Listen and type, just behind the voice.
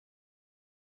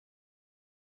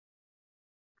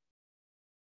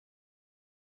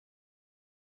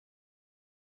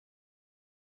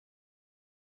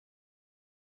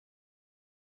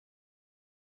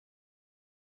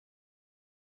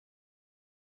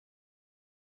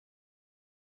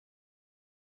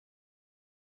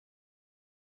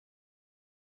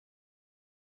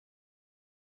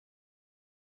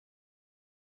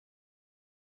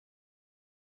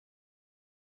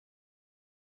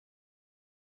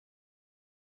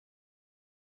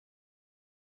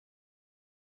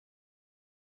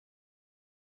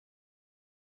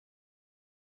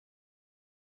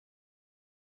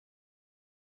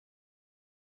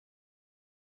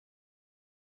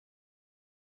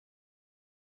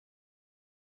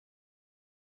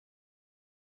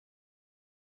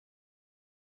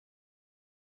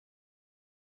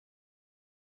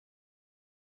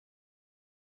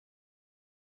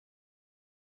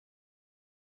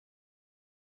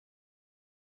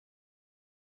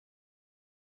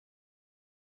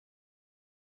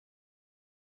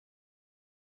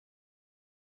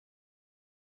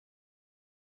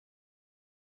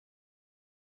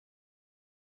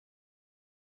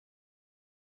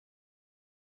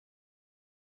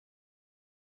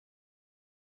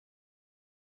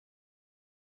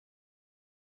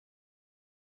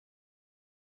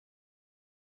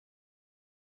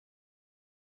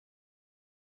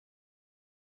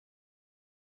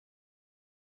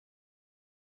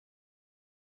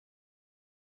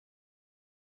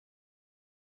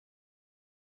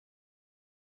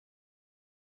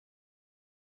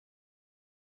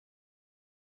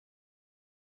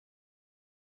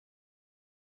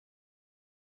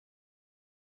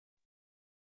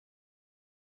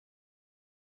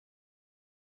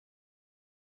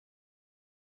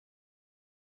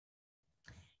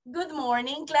Good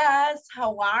morning, class.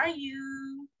 How are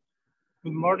you?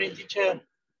 Good morning, teacher.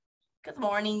 Good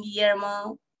morning,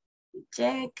 Guillermo.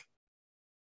 Check.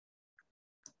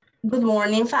 Good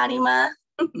morning, Fatima.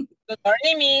 Good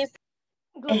morning, Miss.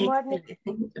 Good morning.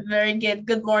 Very good.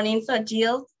 Good morning,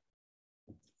 Sajil.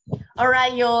 All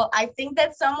right, yo. I think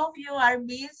that some of you are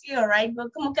busy, all right?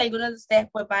 But como que algunos de ustedes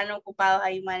pues van ocupados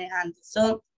ahí manejando.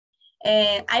 So,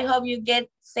 I hope you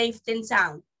get safe and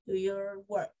sound to your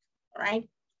work, all right?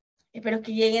 Espero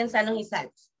que lleguen sanos y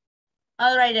salvos.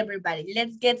 All right, everybody,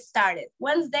 let's get started.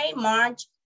 Wednesday, March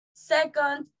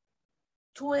 2nd,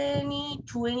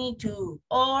 2022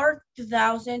 or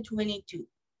 2022.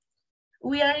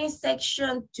 We are in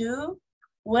section 2.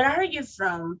 Where are you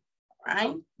from? All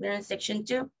right, we're in section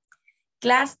 2.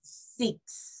 Class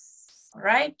 6. All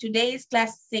right, today is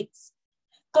class 6.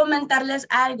 Comentarles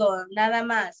algo, nada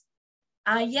más.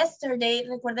 Yesterday,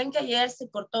 recuerden que ayer se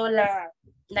cortó la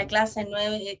clase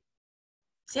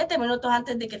 7 minutos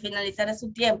antes de que finalizara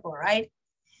su tiempo, right?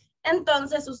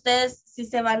 Entonces, ustedes, si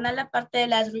se van a la parte de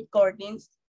las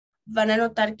recordings, van a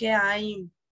notar que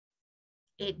hay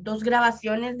 2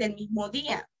 grabaciones del mismo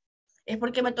día. Es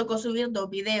porque me tocó subir 2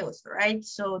 videos, right?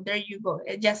 So, there you go.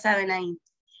 Ya saben ahí.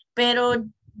 Pero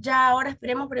ya ahora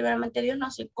esperemos, primeramente Dios,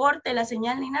 no se corte la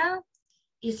señal ni nada.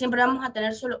 Y siempre vamos a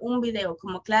tener solo un video,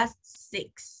 como class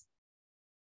 6.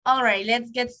 All right,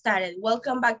 let's get started.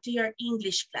 Welcome back to your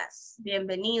English class.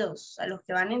 Bienvenidos a los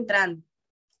que van entrando.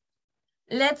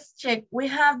 Let's check. We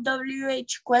have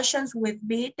WH questions with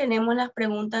B. Tenemos las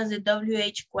preguntas de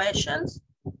WH questions.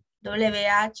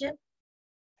 WH.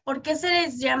 ¿Por qué se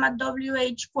les llama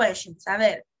WH questions? A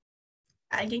ver,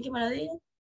 ¿alguien que me lo diga?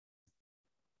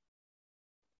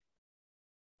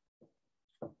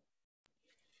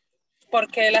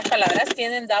 Porque las palabras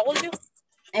tienen W.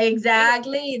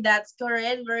 Exactly, that's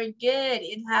correct. Very good.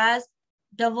 It has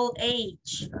double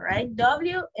H, right?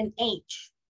 W and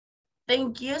H.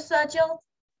 Thank you, Sajil.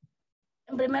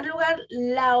 En primer lugar,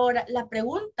 la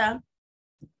pregunta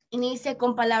inicia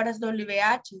con palabras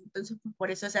WH, entonces pues,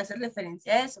 por eso se hace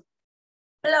referencia a eso.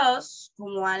 Plus,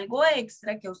 como algo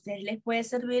extra que a ustedes les puede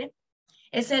servir,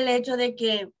 es el hecho de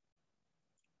que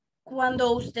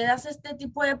cuando usted hace este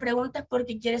tipo de preguntas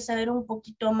porque quiere saber un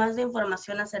poquito más de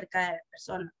información acerca de la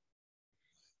persona.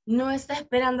 No está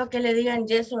esperando que le digan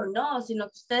yes or no, sino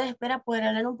que usted espera poder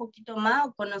hablar un poquito más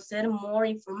o conocer more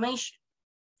information.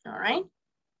 All right?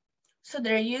 So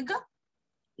there you go.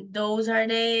 Those are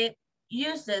the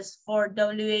uses for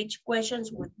WH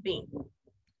questions with be.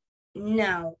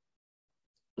 Now,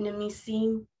 let me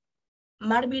see.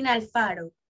 Marvin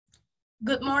Alfaro.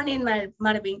 Good morning,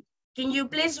 Marvin. Can you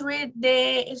please read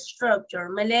the structure?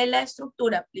 Me lee la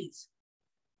estructura, please.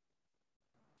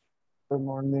 Good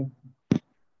morning.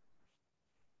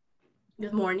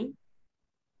 Good morning.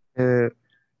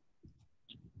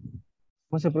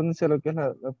 ¿Cómo se pronuncia lo que es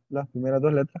las primeras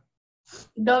 2 letras?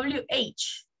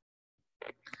 WH.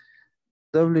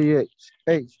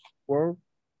 WH. Word.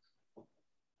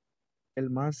 El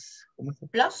más, ¿cómo se?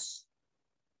 Plus.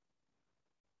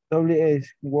 WH.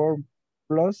 Word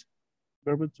plus.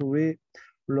 Verb to be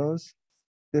plus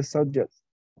the subject.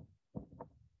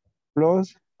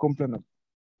 Plus complement.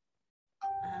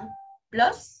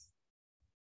 Plus.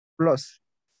 Plus.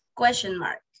 Question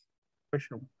mark.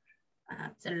 Question.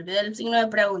 Se le olvidó el signo de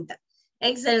pregunta.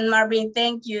 Excellent, Marvin.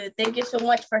 Thank you. Thank you so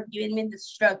much for giving me the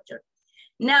structure.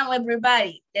 Now,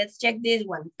 everybody, let's check this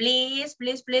one. Please,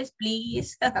 please, please,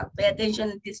 please. Pay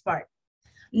attention to this part.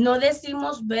 No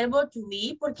decimos verbo to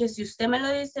be, porque si usted me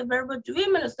lo dice verbo to be,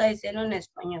 me lo está diciendo en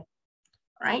español.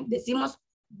 Right? Decimos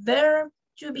verb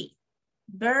to be.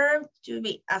 Verb to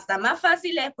be. Hasta más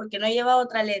fácil es porque no lleva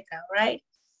otra letra, right?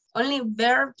 Only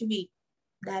verb to be.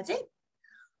 That's it.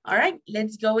 All right,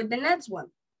 let's go with the next one.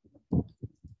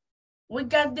 We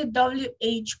got the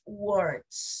WH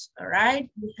words, all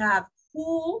right? We have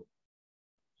who,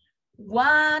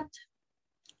 what,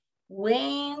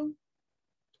 when,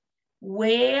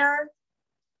 where,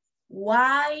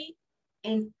 why,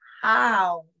 and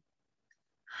how.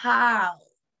 How,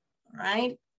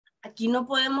 right? Aquí no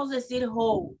podemos decir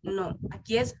how, no.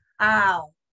 Aquí es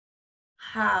how.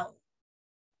 How.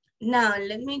 Now,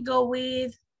 let me go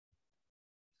with,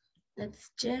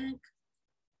 let's check.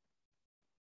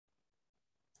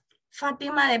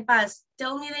 Fatima de Paz,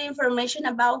 tell me the information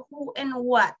about who and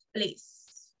what,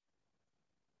 please.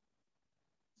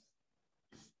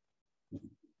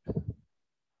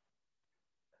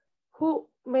 Who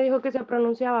me dijo que se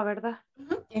pronunciaba, ¿verdad?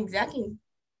 Exactly.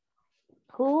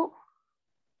 Who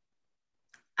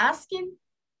Asking.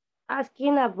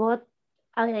 asking about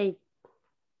a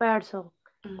person.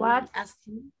 What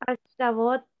Asking. asks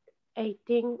about a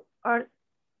thing or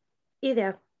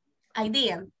Idea.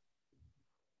 Idea.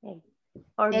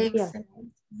 Or yeah. Excellent.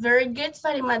 Very good,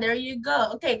 Farima. There you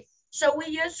go. Okay, so we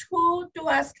use who to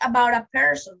ask about a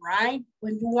person, right?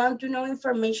 When you want to know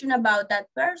information about that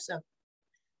person.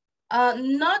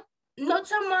 Not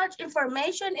so much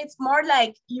information, it's more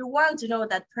like you want to know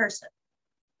that person.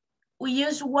 We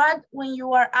use what when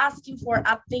you are asking for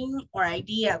a thing or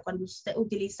idea. Cuando usted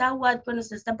utiliza what cuando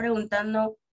usted está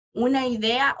preguntando una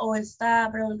idea o está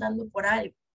preguntando por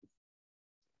algo.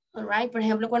 All right, por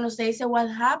ejemplo, cuando usted dice what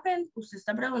happened, usted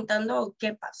está preguntando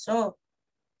qué pasó.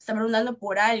 Está preguntando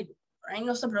por algo, right?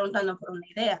 No está preguntando por una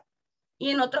idea.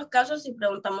 Y en otros casos sí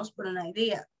preguntamos por una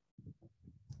idea.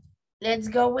 Let's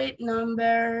go with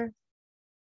number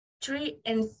 3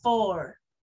 and 4.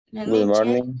 Good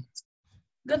morning.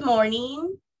 Good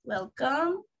morning.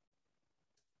 Welcome.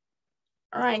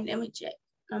 All right, let me check.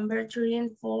 Number 3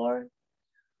 and 4.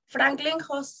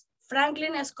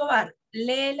 Franklin Escobar.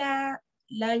 Lee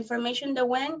la information de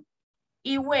when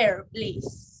y where,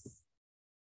 please.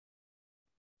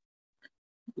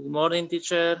 Good morning,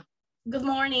 teacher. Good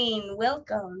morning.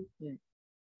 Welcome.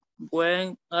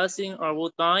 When asking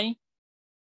about time,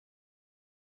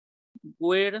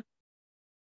 where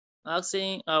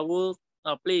asking about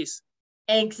a place.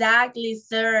 Exactly,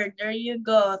 sir. There you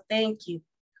go. Thank you.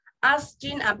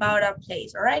 Asking about a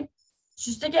place, all right?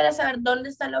 Si usted quiere saber dónde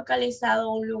está localizado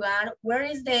un lugar, where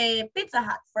is the Pizza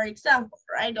Hut, for example,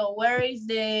 right? Or where is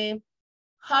the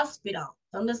hospital?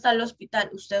 ¿Dónde está el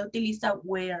hospital? Usted utiliza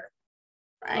where,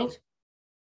 right?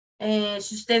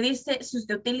 Si usted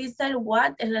utiliza el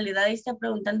what, en realidad está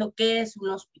preguntando qué es un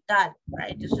hospital,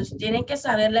 right? Entonces tienen que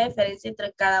saber la diferencia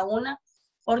entre cada una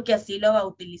porque así lo va a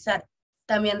utilizar.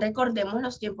 También recordemos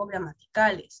los tiempos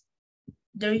gramaticales.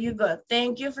 There you go.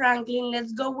 Thank you, Franklin.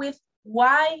 Let's go with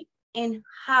why and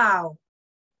how.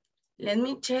 Let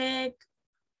me check.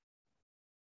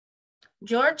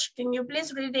 George, can you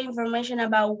please read the information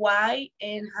about why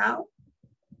and how?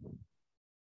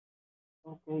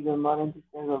 Okay, good morning,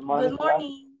 teacher. Good morning. Good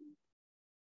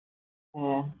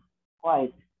morning.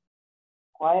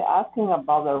 Why asking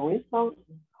about the reason,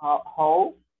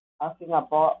 how asking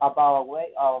about a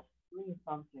way of doing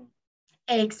something.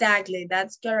 Exactly,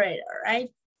 that's correct, all right?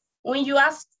 When you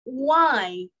ask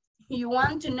why, you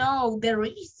want to know the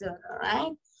reason, all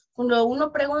right? Cuando uno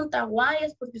pregunta why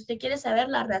es porque usted quiere saber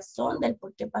la razón del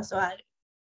por qué pasó algo.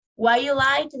 Why you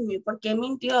lied to me? ¿Por qué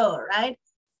mintió, right?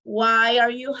 Why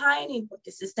are you hiding?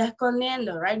 Porque se está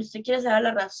escondiendo, right? Usted quiere saber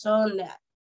la razón de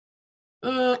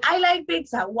algo. I like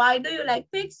pizza. Why do you like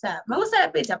pizza? Me gusta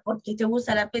la pizza. Porque te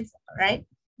gusta la pizza, right?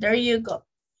 There you go.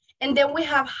 And then we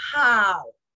have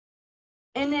how.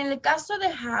 En el caso de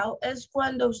how es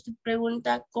cuando usted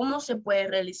pregunta cómo se puede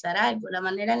realizar algo, la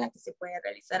manera en la que se puede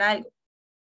realizar algo.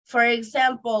 For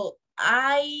example,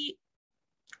 I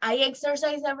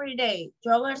exercise every day.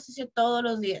 Yo hago ejercicio todos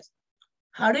los días.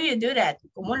 How do you do that?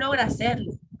 ¿Cómo logra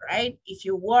hacerlo? Right? If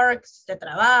you work, si usted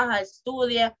trabaja,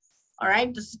 estudia, all right?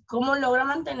 Entonces, ¿cómo logra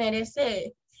mantener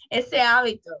ese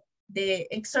hábito de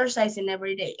exercising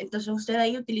every day? Entonces, usted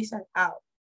ahí utiliza how.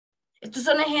 Estos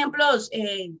son ejemplos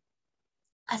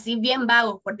así bien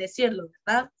vagos, por decirlo,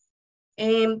 ¿verdad?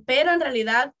 Pero en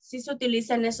realidad sí se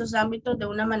utiliza en esos ámbitos de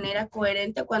una manera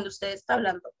coherente cuando usted está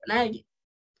hablando con alguien.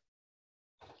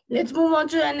 Let's move on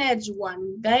to the next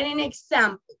one. Guiding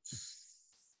examples.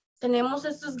 Tenemos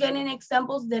estos guiding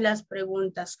examples de las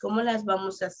preguntas. ¿Cómo las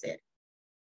vamos a hacer?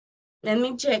 Let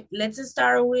me check. Let's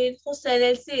start with José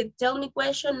del Cid. Tell me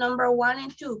question number 1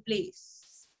 and 2, please.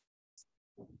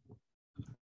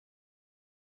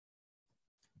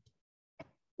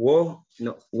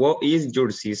 What is your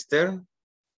sister?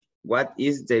 What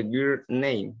is the girl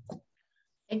name?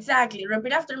 Exactly.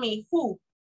 Repeat after me. Who?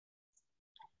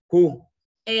 Who?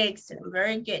 Excellent.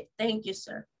 Very good. Thank you,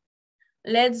 sir.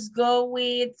 Let's go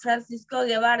with Francisco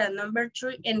Guevara, number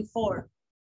 3 and 4.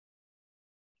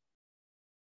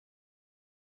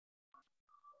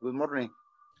 Good morning.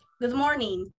 Good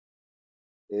morning.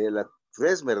 La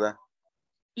 3, ¿verdad?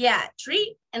 Yeah,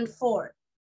 3 and 4.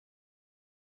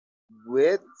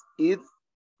 Where is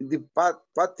the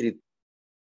Patrick?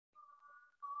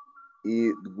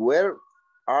 Where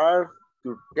are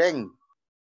your king?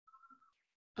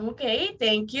 Okay,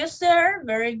 thank you, sir.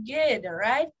 Very good, all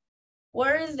right.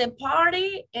 Where is the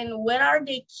party and where are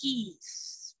the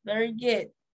keys? Very good.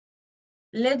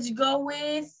 Let's go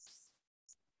with,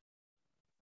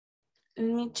 let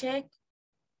me check.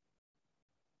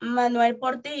 Manuel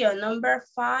Portillo, number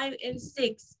 5 and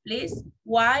 6, please.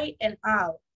 Why and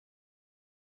how?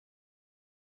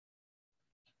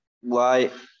 Why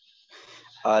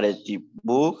are the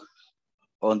book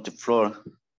on the floor?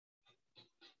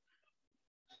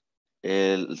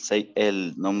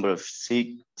 el nombre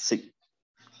sí.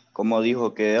 ¿Cómo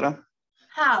dijo que era?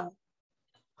 How.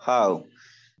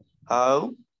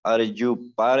 How are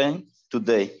you parent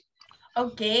today?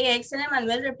 Okay, excellent,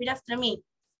 Manuel. Repeat after me.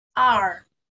 Are.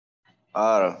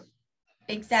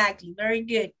 Exactly, very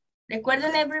good.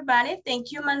 Recuerden, everybody,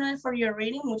 thank you, Manuel, for your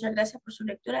reading. Muchas gracias por su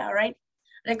lectura, all right?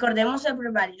 Recordemos,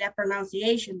 everybody, la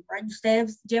pronunciation, right?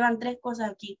 Ustedes llevan 3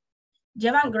 cosas aquí.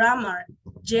 Llevan grammar,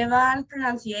 llevan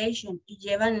pronunciation y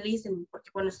llevan listening, porque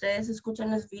cuando ustedes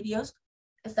escuchan los videos,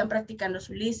 están practicando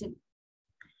su listening.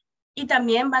 Y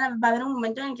también va a haber un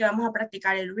momento en el que vamos a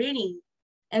practicar el reading.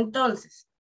 Entonces,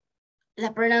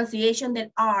 la pronunciation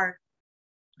del R.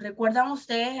 ¿Recuerdan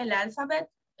ustedes el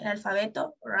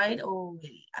alfabeto, right? O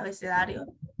el abecedario.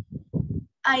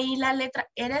 Ahí la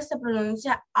letra R se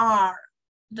pronuncia R.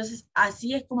 Entonces,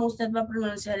 así es como usted va a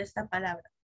pronunciar esta palabra.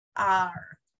 R.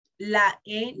 La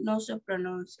E no se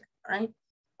pronuncia, right?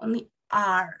 Only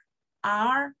R.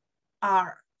 R.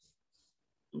 R.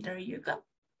 There you go.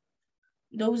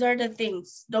 Those are the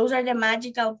things. Those are the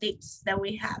magical tips that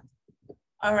we have.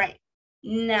 All right.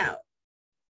 Now,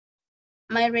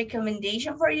 my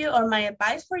recommendation for you or my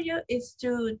advice for you is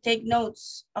to take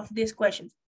notes of these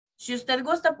questions. Si usted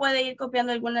gusta, puede ir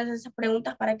copiando algunas de esas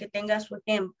preguntas para que tenga su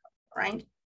ejemplo, right?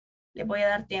 Le voy a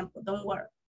dar tiempo, don't worry.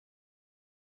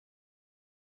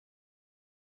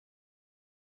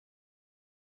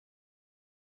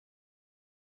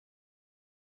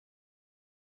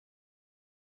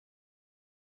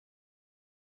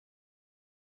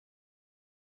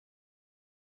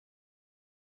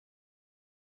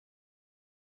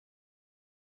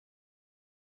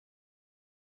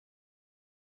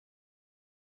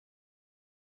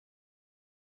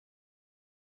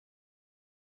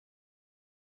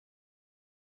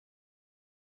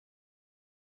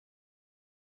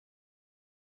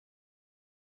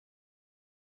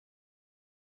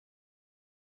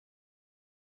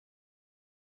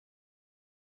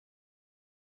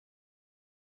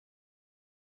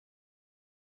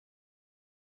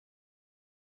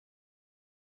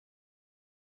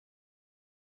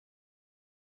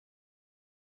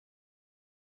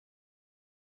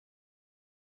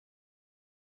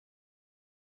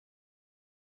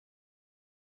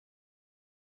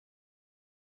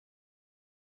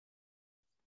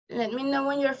 Let me know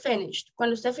when you're finished.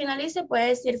 Cuando usted finalice,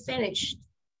 puede decir finished.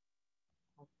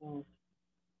 Okay.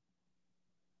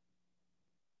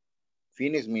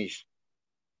 Finish, Mish.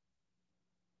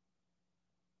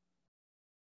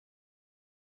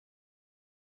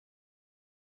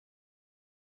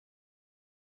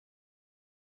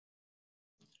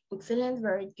 Excellent,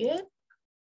 very good.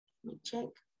 Let me check.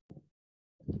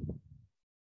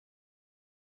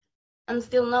 I'm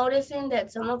still noticing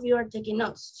that some of you are taking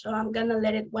notes, so I'm gonna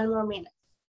let it 1 more minute.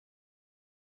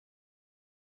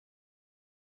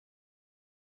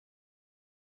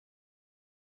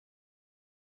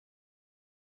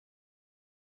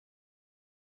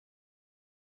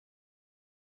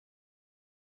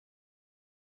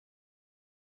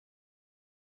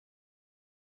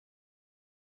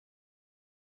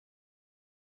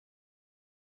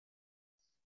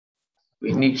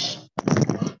 Finish.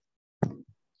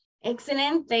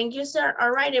 Excellent, thank you, sir.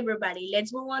 All right, everybody,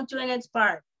 let's move on to the next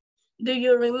part. Do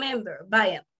you remember?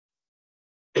 Vaya.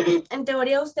 En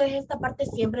teoría, ustedes esta parte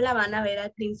siempre la van a ver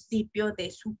al principio de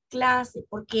su clase,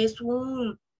 porque es como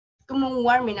un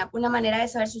warming up, una manera de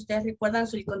saber si ustedes recuerdan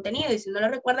su contenido, y si no lo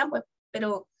recuerdan, pues,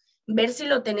 pero ver si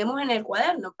lo tenemos en el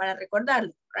cuaderno para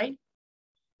recordarlo, right?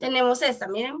 Tenemos esta,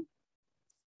 miren.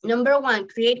 Number 1,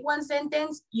 create one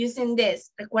sentence using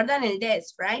this. Recuerdan el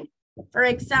this, right? For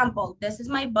example, this is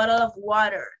my bottle of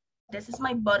water. This is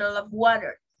my bottle of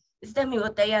water. Esta es mi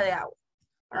botella de agua.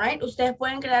 All right? Ustedes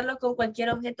pueden crearlo con cualquier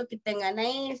objeto que tengan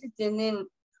ahí. Si tienen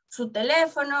su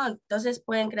teléfono, entonces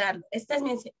pueden crearlo. Este es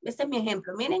mi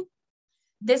ejemplo. Miren.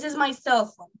 This is my cell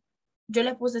phone. Yo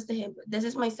les puse este ejemplo. This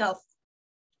is my cell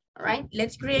phone. All right?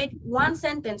 Let's create one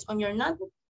sentence on your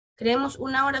notebook. Creemos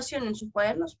una oración en sus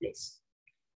cuadernos, please.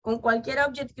 Con cualquier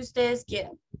objeto que ustedes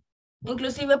quieran.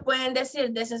 Inclusive pueden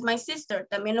decir, this is my sister.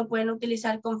 También lo pueden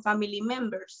utilizar con family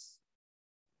members.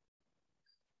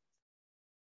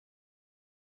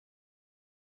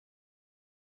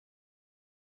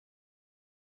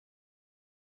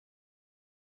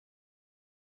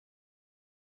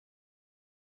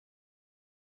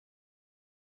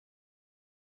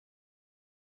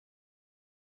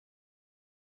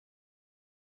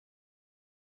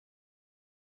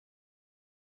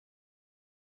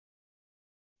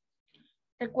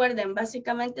 Recuerden,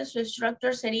 básicamente su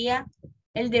structure sería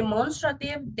el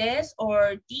demonstrative this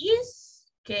or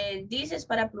these, que this es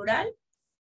para plural.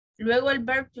 Luego el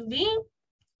verb to be,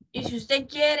 Y si usted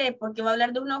quiere, porque va a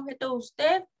hablar de un objeto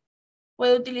usted,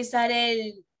 puede utilizar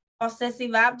el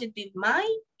possessive adjective my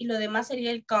y lo demás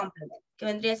sería el complement, que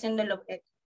vendría siendo el objeto,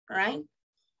 right?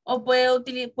 O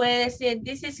puede decir,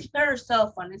 this is her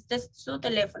cell phone, este es su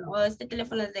teléfono, o este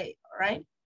teléfono es de ella, right?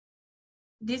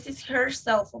 This is her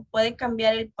cell phone. Puede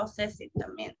cambiar el possessive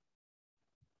también.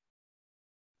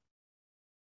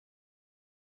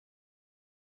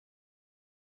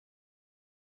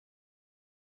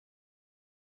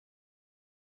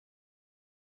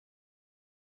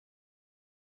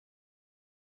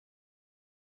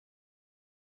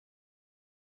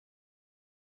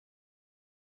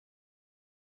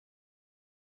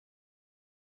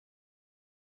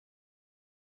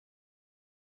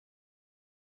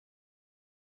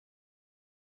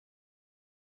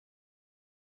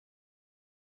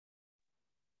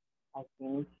 I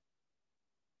think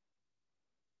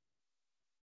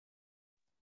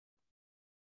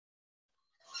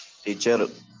Teacher,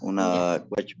 una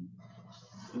question.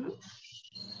 Ujú.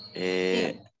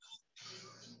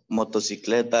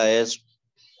 Motocicleta es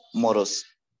Motorcycle.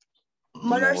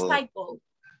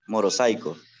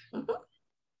 motorcycle. Ujú.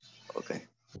 Ok.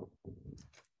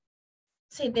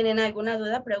 Si tienen alguna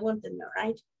duda, pregúntenme,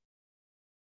 right?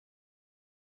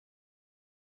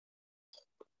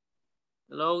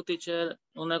 Hello, teacher,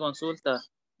 una consulta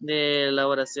de la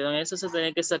oración. ¿Eso se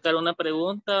tiene que sacar una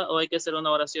pregunta o hay que hacer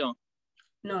una oración?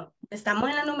 No, estamos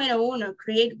en la número 1.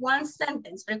 Create one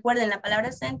sentence. Recuerden, la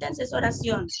palabra sentence es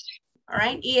oración. All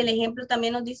right? Y el ejemplo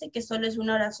también nos dice que solo es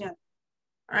una oración.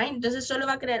 All right? Entonces solo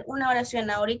va a crear una oración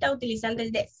ahorita utilizando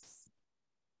el this.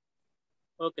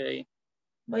 Ok.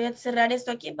 Voy a cerrar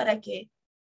esto aquí para que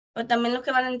pero también los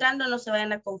que van entrando no se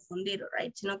vayan a confundir, all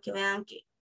right? Sino que vean que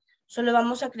solo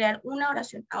vamos a crear una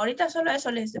oración. Ahorita solo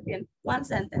eso les estoy pidiendo. One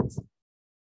sentence.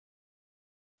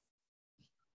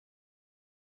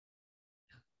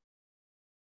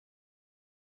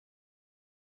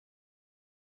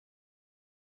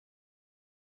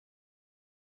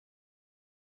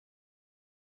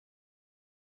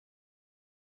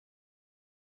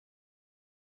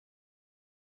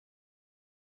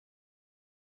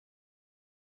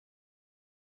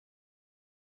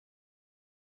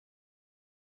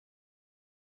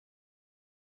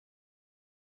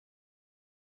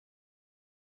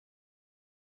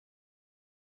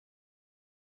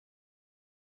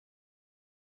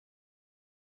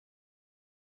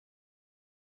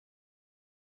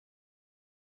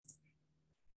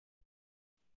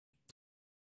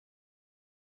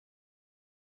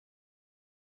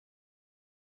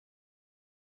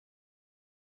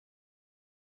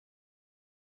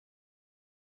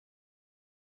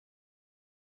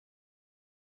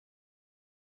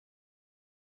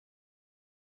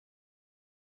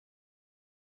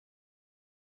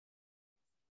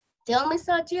 Tell me,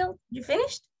 Sajil, you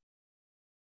finished?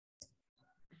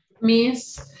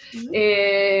 Miss,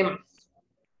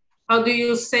 how do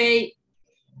you say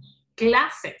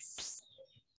clases?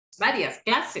 Varias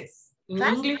clases in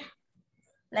Class? English.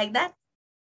 Like that?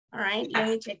 All right, let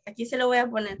me check. Aquí se lo voy a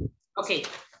poner. Okay.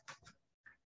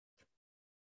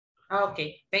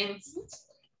 Okay, thanks.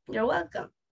 You're welcome.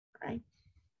 All right.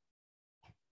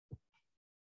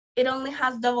 It only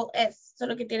has double S,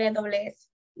 solo que tiene doble S.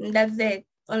 That's the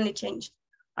only change.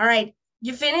 All right,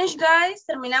 you finished, guys?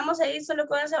 Terminamos ahí solo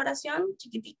con esa oración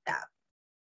chiquitita.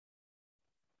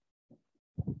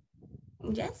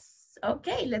 Yes,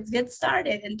 okay, let's get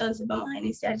started. Entonces vamos a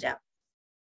iniciar ya.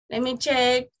 Let me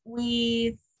check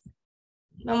with,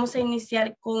 vamos a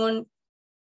iniciar con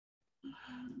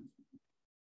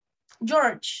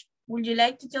George. Would you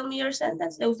like to tell me your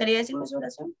sentence? ¿Le gustaría decirme su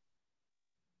oración?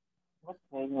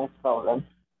 okay, no problem.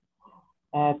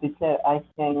 Teacher, I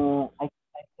can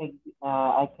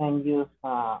use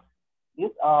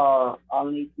this or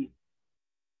only this.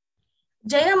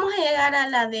 Ya íbamos a llegar a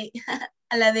la de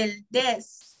a la del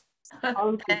des.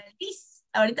 Only This.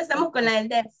 Ahorita estamos con la del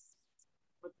des.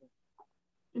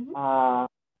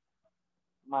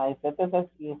 My sentence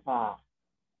is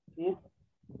this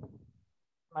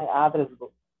my address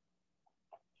book.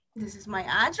 This is my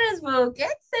address book.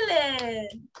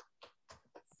 Excellent.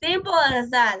 Simple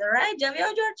as that, all right? ¿Ya vio,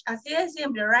 George? Así de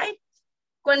simple, right?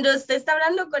 Cuando usted está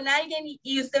hablando con alguien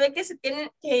y usted ve que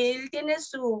él tiene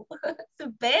su,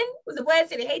 su pen, usted puede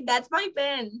decir, hey, that's my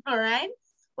pen, all right?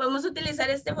 Podemos utilizar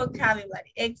este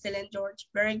vocabulary. Excellent, George.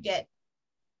 Very good.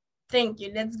 Thank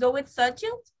you. Let's go with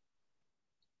Sajil.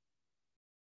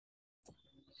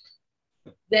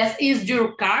 That is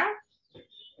your car?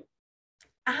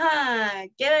 Ajá,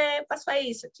 ¿qué pasó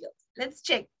ahí, Sajil? Let's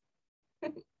check.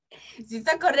 Sí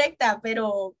está correcta,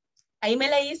 pero ahí me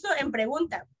la hizo en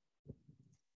pregunta.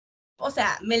 o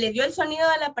sea, me le dio el sonido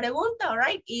de la pregunta, all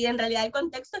right, y en realidad el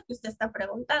contexto es que usted está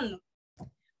preguntando.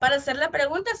 Para hacer la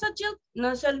pregunta, Xochitl,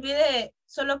 no se olvide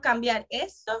solo cambiar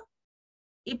esto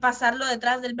y pasarlo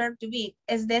detrás del verb to be.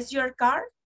 ¿Is this your car?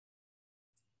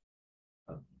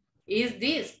 Is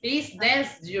this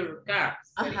your car?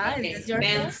 Sorry, Ajá, okay. is this your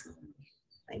car? Dance.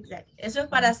 Exacto. Eso es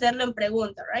para hacerlo en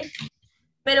pregunta, right?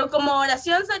 Pero como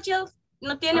oración, Xochitl,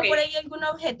 ¿no tiene Okay. por ahí algún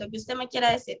objeto que usted me quiera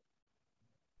decir?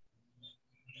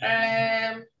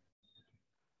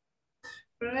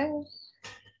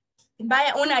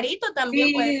 Vaya, un arito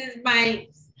también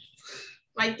puede.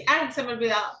 Se me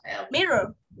olvidó.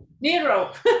 Mirror.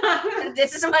 Mirror.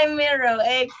 This is my mirror.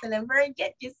 Excellent. Very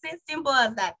good. You see, simple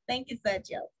as that. Thank you,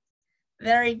 Xochitl.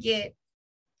 Very good.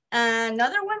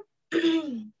 Another one.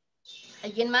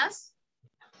 ¿Alguien más?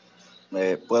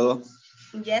 ¿Puedo?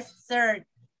 Yes, sir.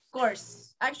 Of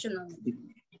course. Action on it.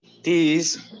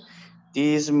 This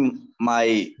is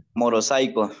my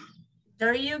motorcycle.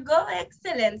 There you go.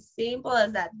 Excellent. Simple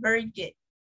as that. Very good.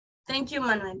 Thank you,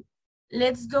 Manuel.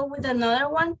 Let's go with another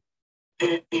one.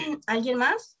 ¿Alguien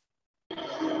más?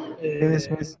 Yes,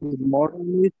 miss. Good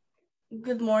morning, miss.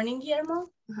 Good morning, Guillermo.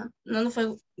 Ajá. No, no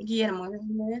fue Guillermo.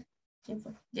 Déjame ver. ¿Quién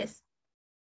fue? Yes.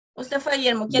 Usted fue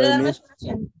Guillermo. ¿Quiere Bye, darme miss. su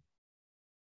oración?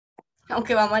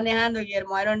 Aunque va manejando,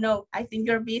 Guillermo. I don't know. I think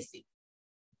you're busy.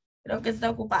 Creo que está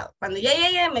ocupado. Cuando ya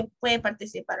llegue, me puede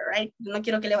participar, right? No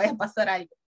quiero que le vaya a pasar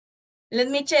algo. Let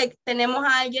me check. ¿Tenemos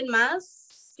a alguien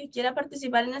más que quiera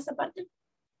participar en esta parte?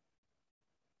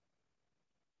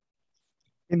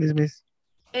 Yes, miss.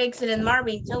 Excellent,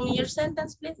 Marvin. Tell me your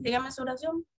sentence, please. Dígame su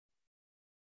oración.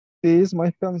 This is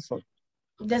my pencil.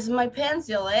 This is my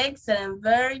pencil. Excellent.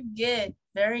 Very good.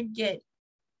 Very good.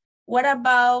 What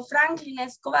about Franklin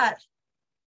Escobar?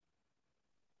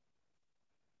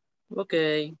 Ok.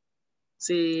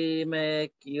 Si me he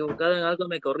equivocado en algo,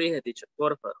 me corrige, teacher,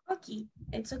 por favor. Okay.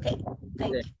 It's okay.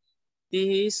 Thank Okay. you.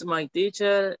 This is my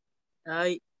teacher.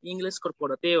 I Inglés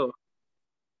Corporativo.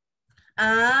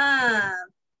 Ah,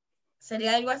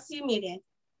 sería algo así, mire.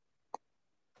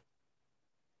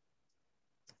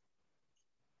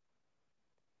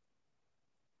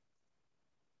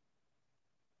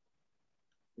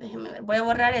 Déjeme ver. Voy a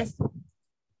borrar esto.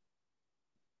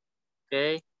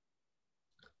 Ok.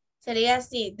 Sería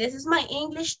así. This is my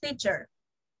English teacher.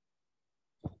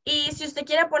 Y si usted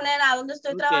quiere poner a dónde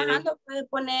estoy Ok. trabajando, puede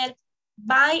poner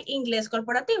by Inglés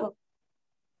Corporativo.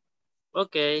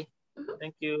 Ok.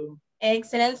 Thank you.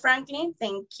 Excellent, Franklin.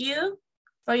 Thank you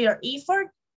for your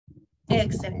effort.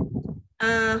 Excellent.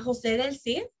 José del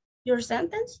Cid, your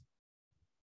sentence.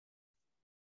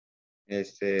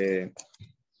 This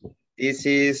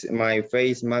is my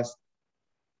face mask.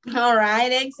 All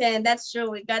right, excellent. That's true.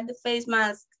 We got the face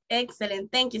mask.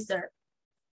 Excellent. Thank you, sir.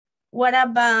 What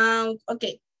about,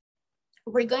 okay.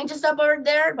 We're going to stop over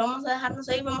there. Vamos a dejarnos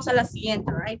ahí. Vamos a la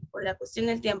siguiente, right? Por la cuestión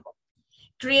del tiempo.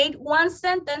 Create one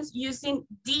sentence using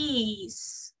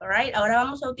these. All right. Ahora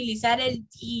vamos a utilizar el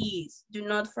these. Do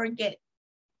not forget.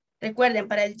 Recuerden,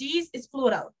 para el these es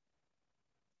plural.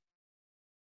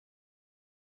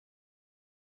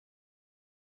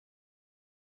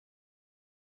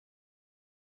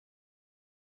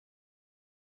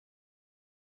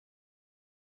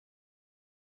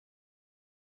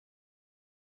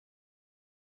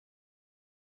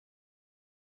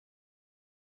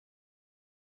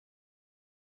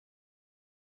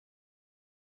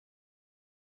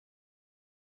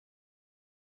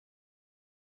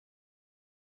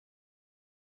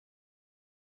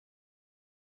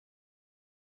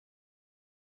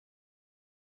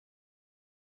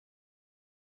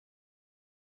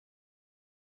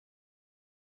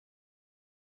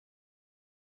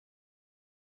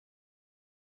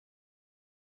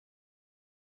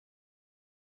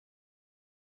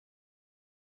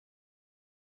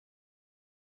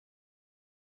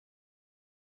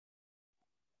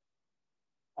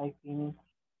 I think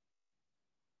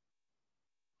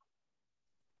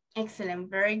Excellent.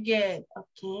 Very good.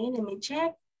 Okay, let me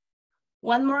check.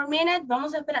 One more minute.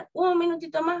 Vamos a esperar un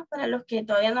minutito más para los que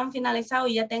todavía no han finalizado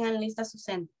y ya tengan lista sus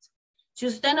sentences. Si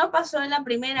usted no pasó en la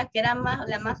primera, que era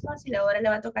la más fácil, ahora le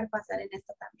va a tocar pasar en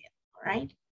esta también. All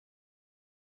right?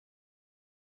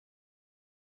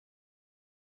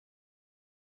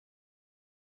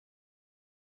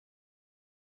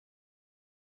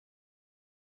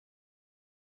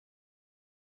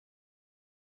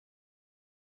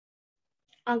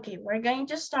 Okay, we're going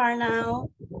to start now.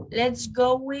 Let's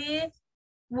go with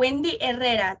Wendy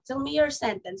Herrera. Tell me your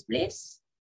sentence, please.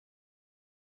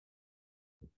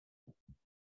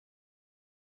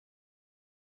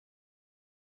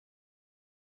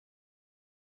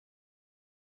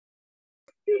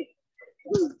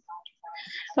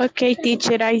 Ok,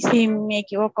 teacher, ahí sí me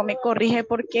equivoco, me corrige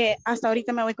porque hasta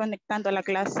ahorita me voy conectando a la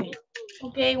clase.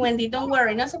 Ok, Wendy, don't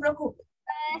worry, no se preocupe.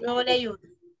 Yo le ayudo.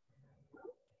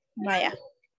 Vaya.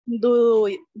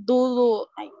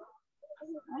 Ay.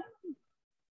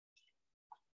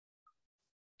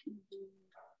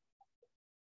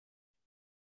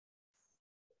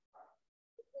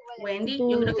 Wendy,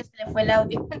 yo creo que se le fue el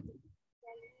audio.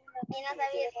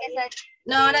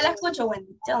 No, ahora la escucho,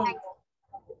 Wendy. Tell me.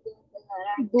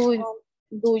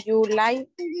 Do you like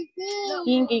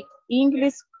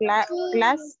English class?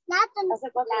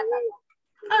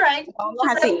 All right.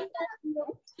 Así.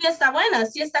 Sí está buena,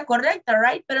 sí está correcta,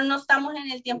 right? Pero no estamos en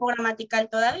el tiempo gramatical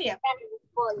todavía.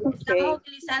 Estamos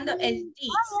utilizando el this.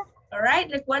 All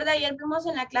right. Recuerda, ayer vimos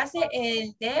en la clase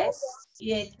el this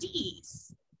y el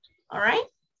these. All right.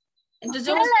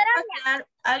 Entonces usted va a crear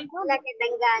algo. La que te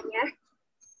engaña.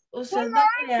 Usted va a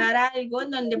crear algo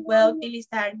en donde pueda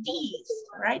utilizar these,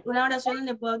 right? Una oración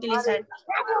donde pueda utilizar these.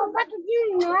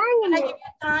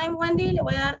 Time, Wendy, le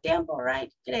voy a dar tiempo,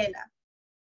 right? Créela.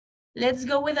 Let's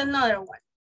go with another one.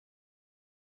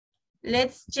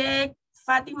 Let's check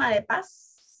Fátima de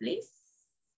Paz, please.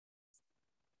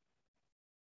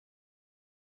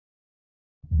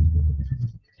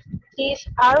 These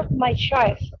are my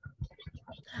shoes.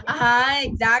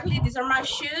 Exactly. These are my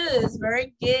shoes.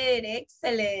 Very good.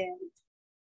 Excellent.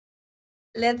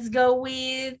 Let's go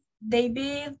with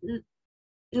David.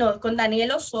 No, con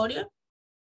Daniel Osorio.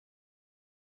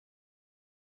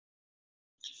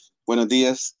 Buenos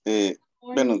días.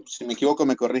 Bueno, si me equivoco,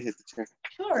 me corrige.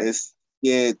 Sure. Es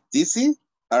these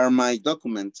are my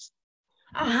documents.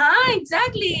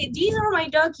 Exactly. These are my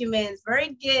documents. Very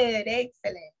good.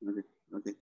 Excellent.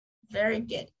 Okay. Very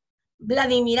good.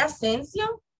 Vladimir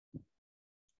Asensio.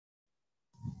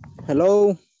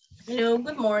 Hello. Hello,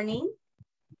 good morning.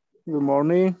 Good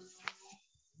morning.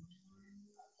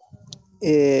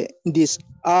 These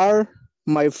are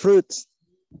my fruits.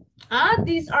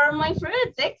 These are my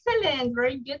fruits. Excellent.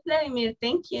 Very good, Vladimir.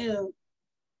 Thank you.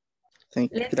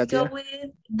 Let's go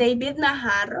with David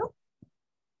Najarro.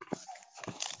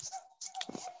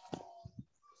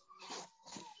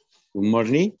 Good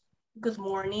morning. Good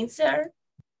morning, sir.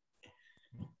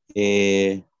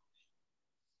 These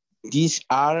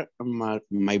are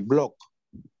my blog.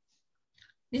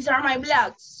 These are my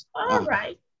blogs. All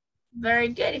right. Very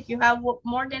good. If you have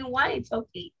more than one, it's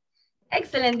okay.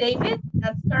 Excellent, David.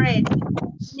 That's correct.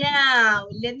 Now,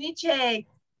 let me check.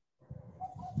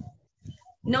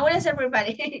 Notice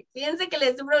everybody. Fíjense que les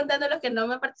estoy preguntando a los que no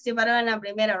me participaron en la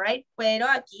primera, right? Pero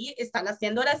aquí están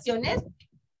haciendo oraciones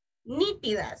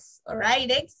nítidas. All right,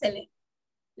 excellent.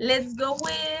 Let's go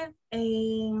with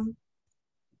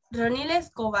Ronil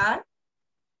Escobar.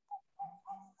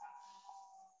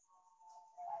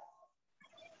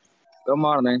 Good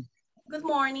morning. Good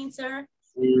morning, sir.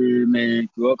 Si me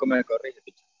equivoco, me corrige.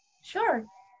 Sure.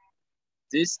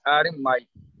 These are my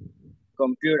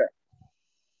computer.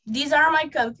 These are my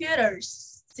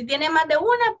computers. Si tiene más de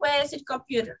una, puede decir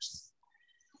computers.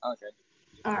 Okay.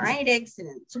 All right,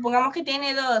 excellent. Supongamos que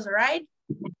tiene dos, right?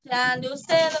 Sean de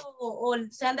usted o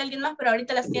sean de alguien más, pero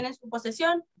ahorita las tiene en su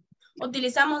posesión.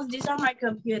 Utilizamos these are my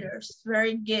computers.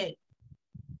 Very good.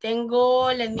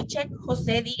 Tengo, let me check,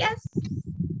 José Díaz.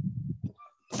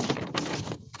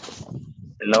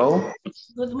 Hello.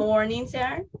 Good morning,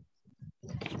 sir.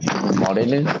 Good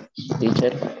morning,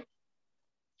 teacher.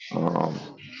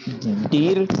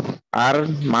 Dear are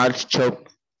my shop.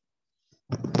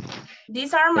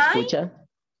 These are my. ¿Escucha?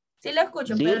 Sí lo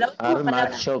escucho, pero Dear la última are my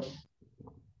palabra. shop.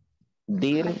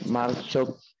 Dear my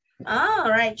shop. All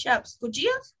right, shops.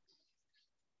 ¿Cuchillos?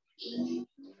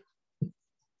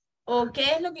 ¿O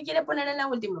qué es lo que quiere poner en la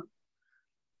última?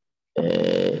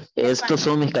 Estos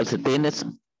son mis calcetines.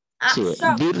 Sí,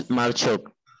 Socks. Dear my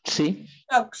shop. Sí.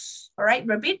 Socks. All right,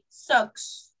 repeat.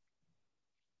 Socks.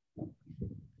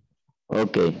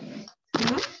 Ok.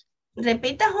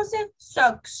 Repita, José.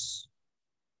 Socks.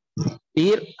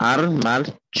 Dear are my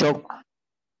shop.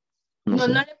 No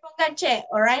le ponga che,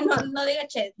 all right? No diga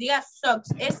che, diga socks.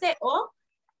 S-O-C-K.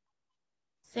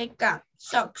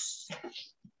 Socks.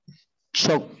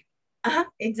 Shop.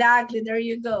 Exactly. There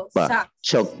you go. Socks.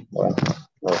 Shop.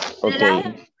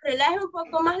 Okay. Relaje un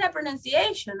poco más la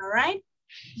pronunciation, all right?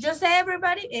 Yo sé,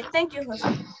 everybody. Thank you,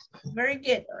 José. Very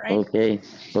good, all right? Okay.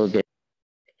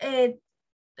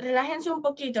 Relájense un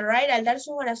poquito, right? Al dar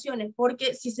sus oraciones,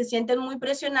 porque si se sienten muy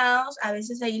presionados, a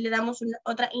veces ahí le damos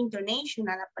otra intonation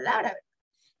a la palabra, ¿verdad?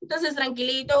 Entonces,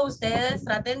 tranquilito, ustedes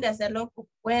traten de hacerlo como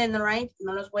pueden, right?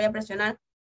 No los voy a presionar,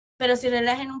 pero si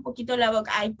relajen un poquito la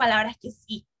boca, hay palabras que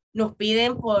sí nos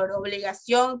piden por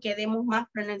obligación que demos más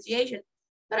pronunciation.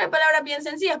 Pero hay palabras bien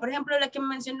sencillas. Por ejemplo, la que he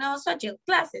mencionado, social,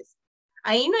 clases.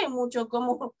 Ahí no hay mucho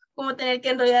como tener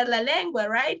que enrollar la lengua,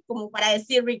 right? Como para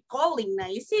decir recalling.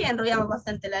 Ahí sí enrollamos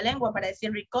bastante la lengua para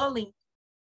decir recalling.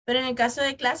 Pero en el caso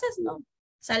de clases, no.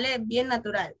 Sale bien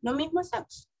natural. Lo mismo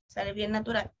such. Sale bien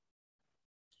natural.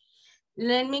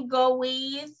 Let me go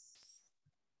with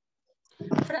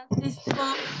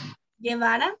Francisco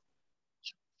Guevara.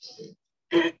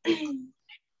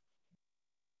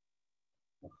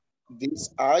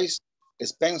 This ice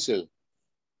is pencil.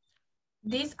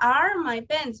 These are my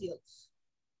pencils.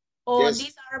 Or Yes.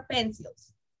 these are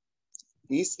pencils.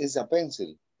 This is a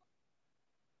pencil.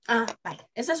 Ah, vale.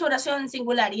 Esa es oración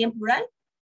singular. ¿Y en plural?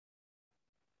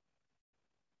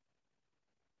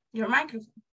 Your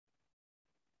microphone.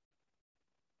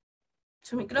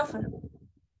 Su micrófono.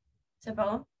 ¿Se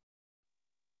apagó?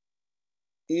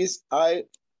 Is I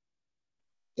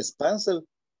is pencil?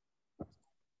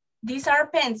 These are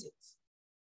pencils.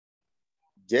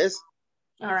 Yes.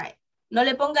 All right. No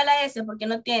le ponga la S porque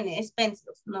no tiene. Es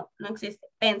pencils. No, no existe.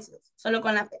 Pencils. Solo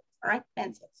con la P. All right.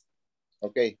 Pencils.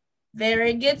 Okay.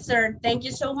 Very good, sir. Thank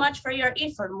you so much for your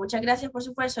effort. Muchas gracias por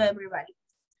su esfuerzo, everybody.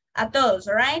 A todos,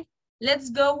 all right?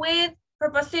 Let's go with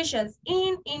prepositions.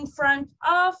 In front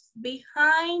of,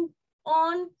 behind,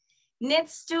 on,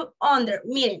 next to, under.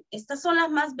 Miren, estas son las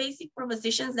más basic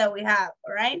prepositions that we have,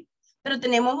 all right? Pero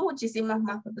tenemos muchísimas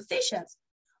más prepositions.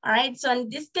 All right, so in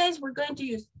this case, we're going to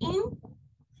use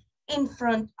in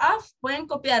front of. Pueden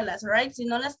copiarlas, all right? Si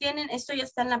no las tienen, esto ya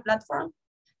está en la plataforma.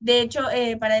 De hecho,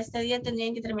 para este día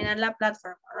tendrían que terminar la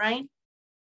plataforma, all right?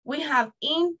 We have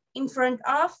in front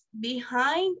of,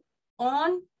 behind,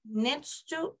 on, next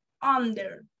to,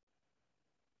 under.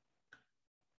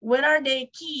 Where are the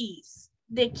keys?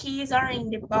 The keys are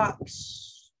in the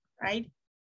box, right?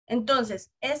 Entonces,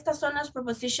 estas son las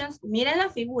prepositions. Miren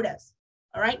las figuras,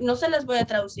 all right? No se las voy a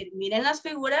traducir. Miren las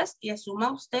figuras y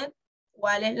asuma usted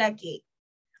cuál es la que,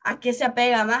 a qué se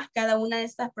apega más cada una de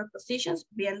estas prepositions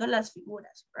viendo las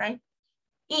figuras, right?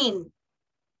 In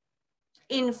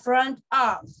front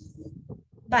of.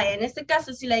 Vaya, en este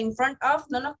caso, si la in front of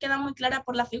no nos queda muy clara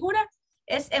por la figura,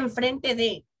 es enfrente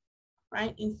de,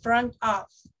 right? In front of.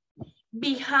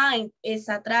 Behind es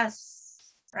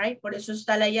atrás, right? Por eso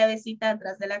está la llavecita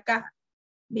atrás de la caja.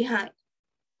 Behind.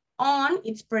 On,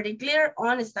 it's pretty clear.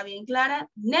 On está bien clara.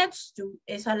 Next to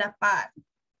es a la par,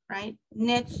 right?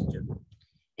 Next to.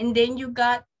 And then you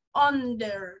got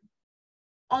under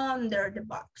the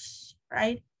box,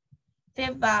 right?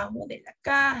 Debajo de la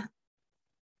caja.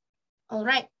 All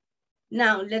right.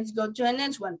 Now, let's go to the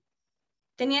next one.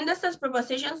 Teniendo estas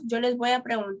prepositions, yo les voy a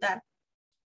preguntar.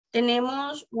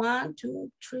 Tenemos 1, 2,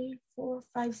 3, 4,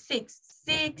 5,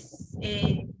 6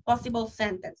 possible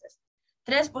sentences.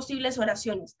 3 posibles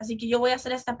oraciones. Así que yo voy a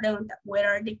hacer esta pregunta. Where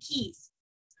are the keys?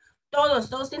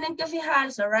 Todos tienen que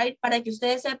fijarse, right? Para que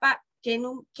ustedes sepan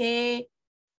qué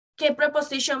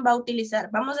preposition va a utilizar.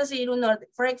 Vamos a seguir un orden.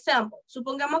 For example,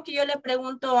 supongamos que yo le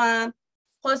pregunto a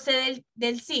José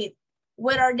del CID,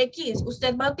 where are the keys?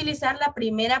 Usted va a utilizar la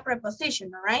primera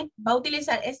preposition, all right? Va a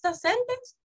utilizar esta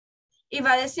sentence y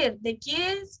va a decir, the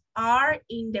keys are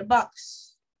in the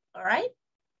box, all right?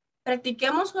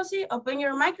 Practiquemos, José. Open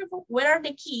your microphone. Where are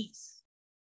the keys?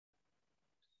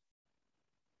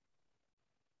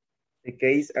 The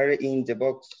keys are in the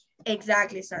box.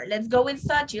 Exactly, sir. Let's go with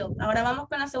Xochitl. Ahora vamos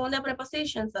con la segunda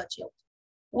preposition, Xochitl.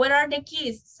 Where are the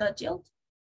keys, Xochitl?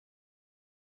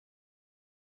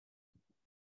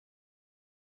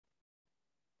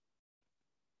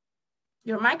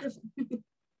 Your microphone.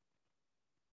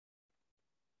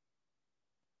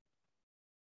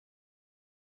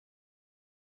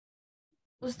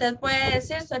 Usted puede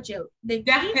decir, Xochitl.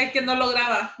 Ya, es que no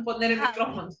lograba poner el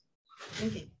micrófono.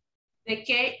 Okay. The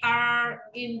keys are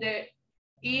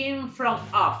in front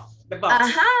of the box.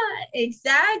 Aha,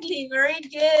 exactly. Very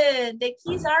good. The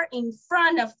keys are in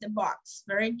front of the box.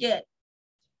 Very good.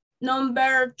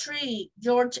 Number 3,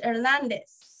 George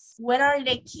Hernandez. Where are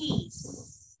the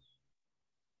keys?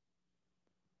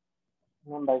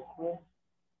 Number 3.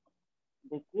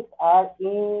 The keys are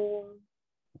in...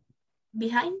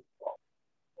 Behind?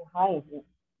 Behind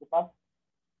the box.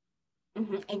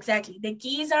 Exactly. The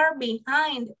keys are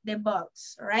behind the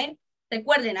box, right?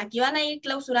 Recuerden, aquí van a ir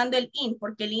clausurando el in,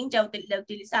 porque el in ya lo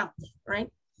utilizamos, right?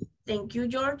 Thank you,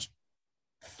 George.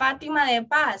 Fátima de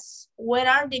Paz, where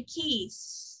are the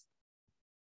keys?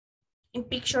 In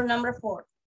picture number 4.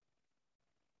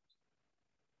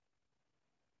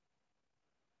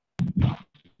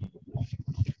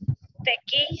 The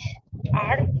keys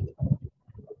are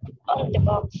on the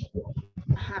box.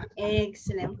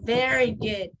 Excellent. Very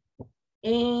good.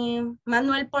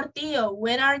 Manuel Portillo,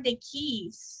 where are the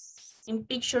keys? in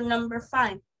picture number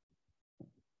 5?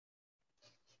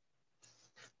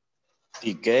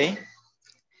 The keys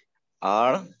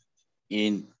are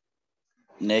in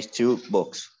next to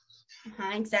box.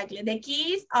 Exactly. The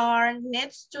keys are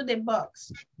next to the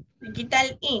box. Le quita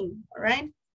el in, all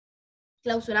right?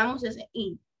 Clausuramos ese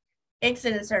in.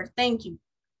 Excellent, sir. Thank you.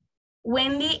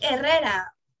 Wendy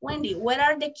Herrera. Wendy, what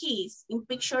are the keys in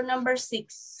picture number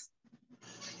 6?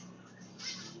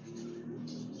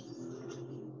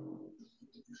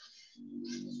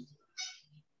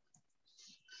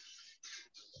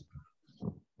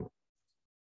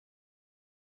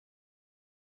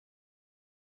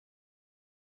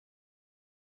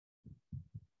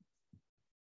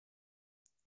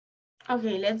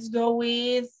 Okay, let's go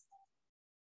with,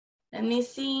 let me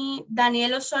see,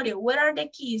 Daniel Osorio. What are the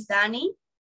keys, Danny?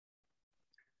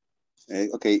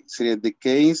 Okay, so the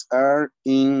keys are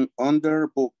in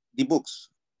under the books.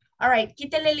 All right,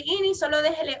 quítale el in y solo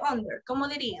déjele under. ¿Cómo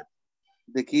diría?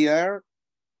 The key are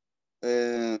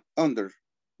under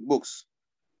books.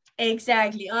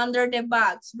 Exactly, under the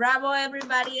box. Bravo,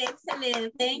 everybody.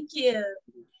 Excellent. Thank you.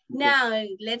 Now,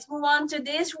 let's move on to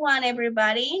this one,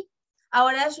 everybody.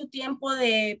 Ahora es su tiempo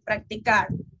de practicar,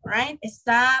 right?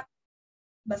 Está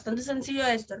bastante sencillo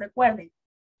esto, recuerden.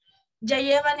 Ya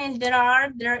llevan el there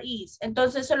are, there is.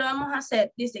 Entonces, solo vamos a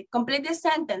hacer, dice, complete the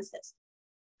sentences.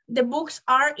 The books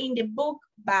are in the book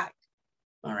bag,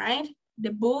 all right?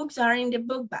 The books are in the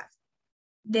book bag.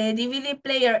 The DVD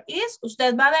player is,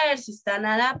 usted va a ver si están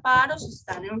a la par o si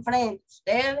están enfrente.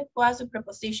 Usted coja su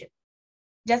preposition.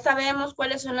 Ya sabemos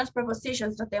cuáles son las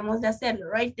prepositions, tratemos de hacerlo,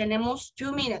 right? Tenemos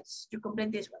 2 minutes to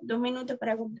complete this one. 2 minutos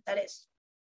para completar eso.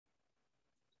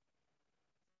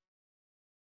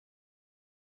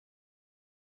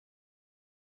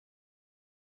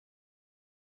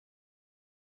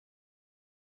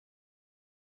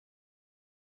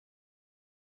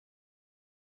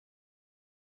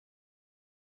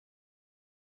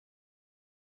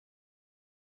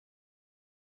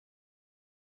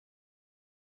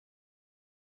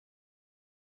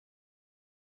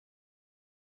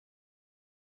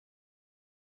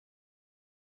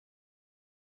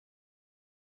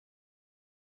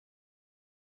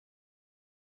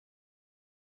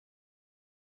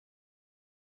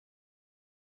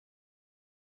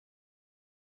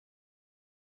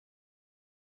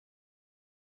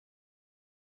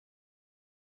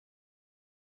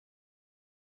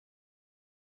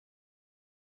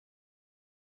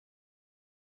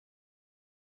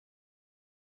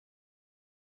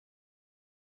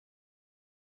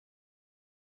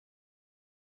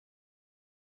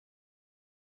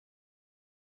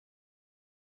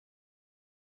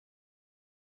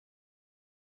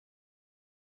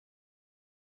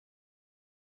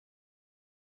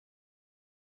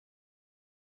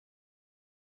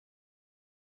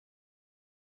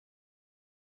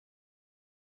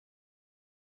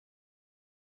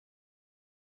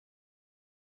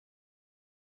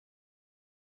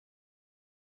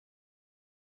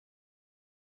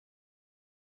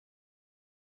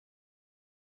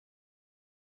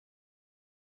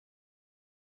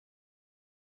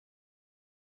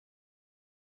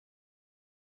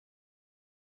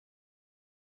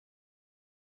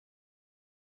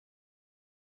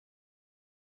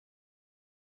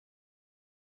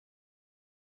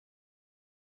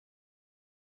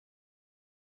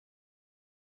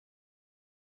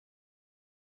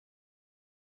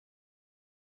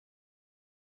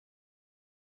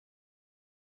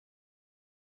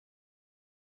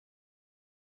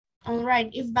 All right,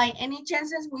 if by any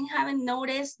chances we haven't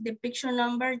noticed the picture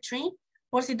number 3,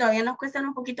 por si todavía nos cuesta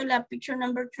un poquito la picture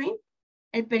number 3,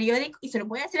 el periódico, y se lo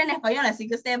voy a decir en español, así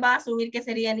que usted va a asumir que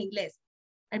sería en inglés.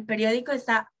 El periódico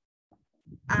está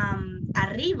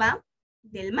arriba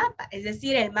del mapa, es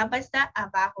decir, el mapa está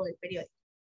abajo del periódico.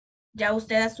 Ya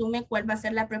usted asume cuál va a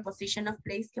ser la preposition of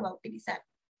place que va a utilizar,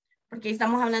 porque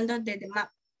estamos hablando de the map.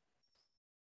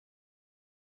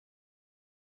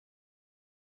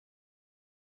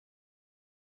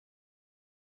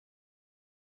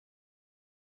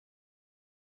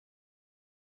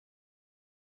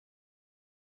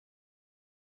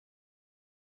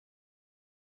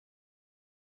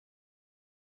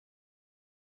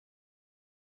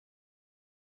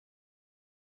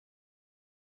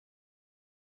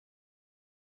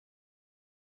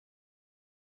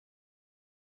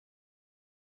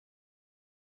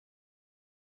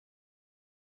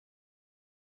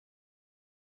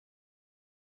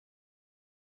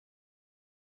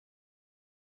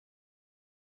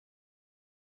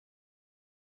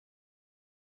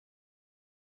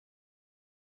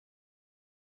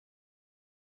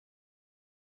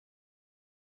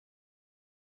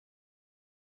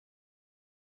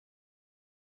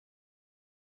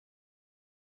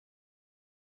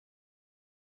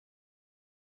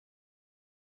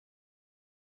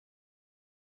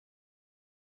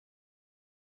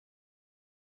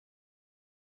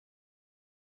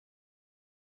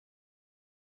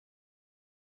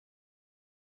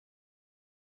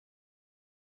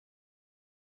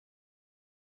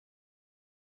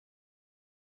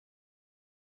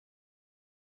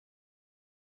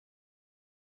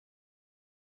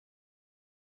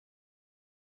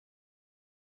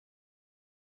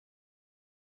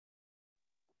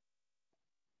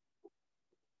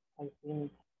 I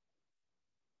think.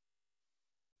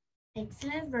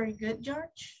 Excellent, very good,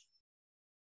 George.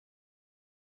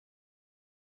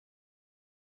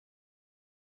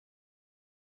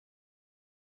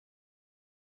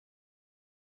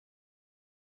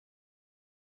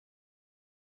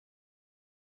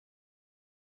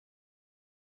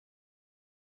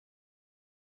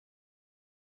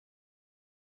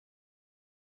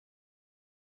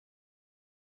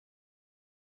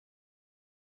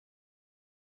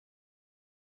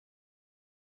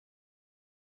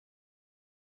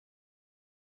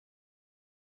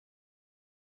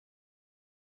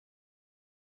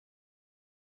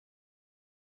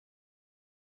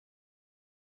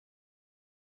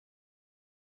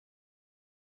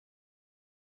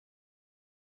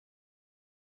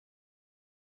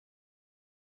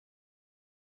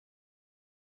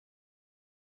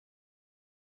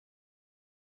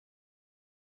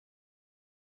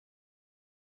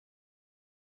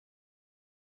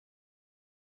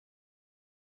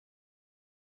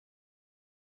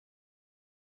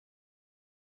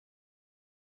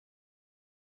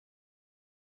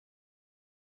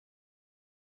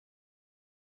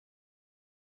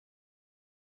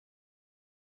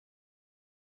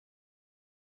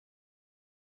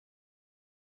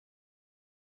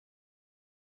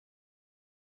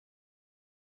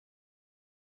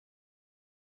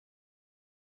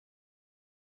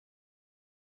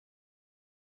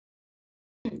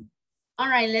 All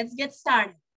right, let's get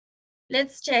started.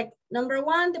 Let's check. Number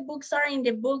one, the books are in the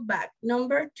book bag.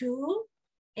 Number two,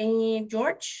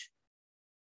 George.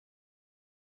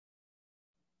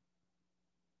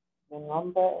 The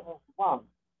number one.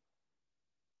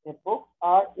 The books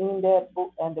are in the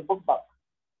book bag.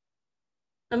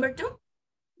 Number two,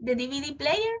 the DVD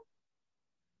player.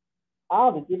 Ah,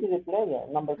 the DVD player.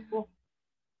 Number two.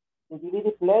 The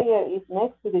DVD player is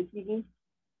next to the TV.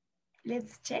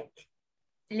 Let's check.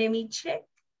 Let me check.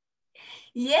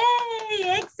 Yay,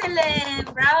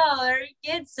 excellent. Bravo, very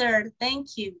good, sir.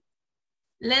 Thank you.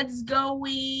 Let's go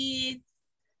with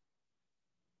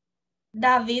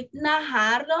David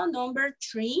Najarro, number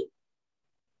three.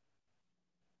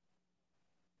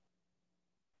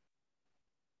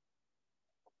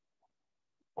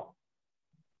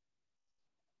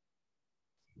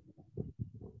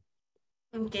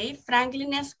 Okay,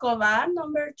 Franklin Escobar,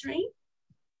 number three.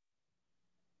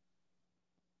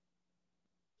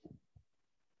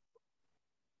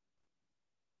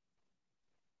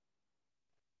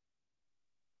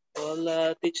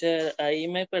 Hola, teacher. Ahí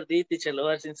me perdí, teacher, lo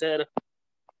voy a ser sincero.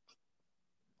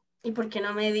 ¿Y por qué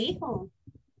no me dijo?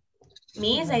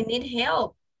 Miss, I need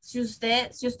help. Si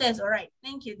usted es, all right.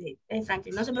 Thank you,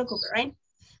 Franklin, no se preocupe, right?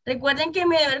 Recuerden que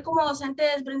mi deber como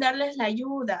docente es brindarles la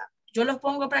ayuda. Yo los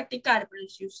pongo a practicar, pero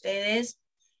si ustedes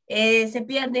se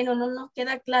pierden o no nos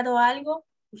queda claro algo,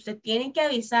 usted tiene que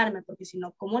avisarme, porque si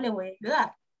no, ¿cómo le voy a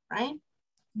ayudar? Right?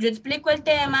 Yo explico el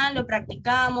tema, lo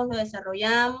practicamos, lo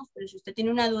desarrollamos, pero si usted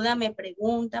tiene una duda, me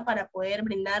pregunta para poder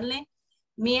brindarle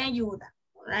mi ayuda.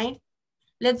 Right?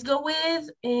 Let's go with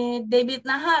David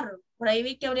Najarro. Por ahí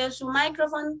vi que abrió su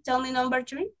micrófono. Tell me number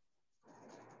three.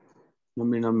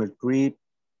 Number three.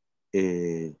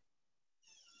 The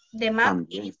map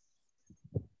También. is.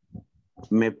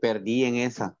 Me perdí en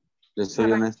esa. Les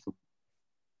soy honesto.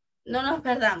 No nos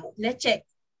perdamos. Let's check.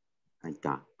 Ahí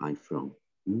está. I'm from.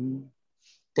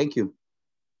 Thank you.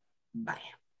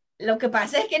 Vaya. Lo que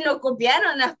pasa es que no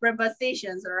copiaron las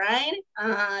prepositions, right?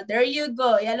 There you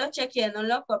go. Ya lo chequeé, no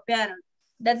lo copiaron.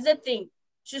 That's the thing.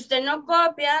 Si usted no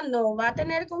copia, no va a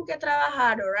tener con qué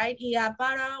trabajar, right? Y ya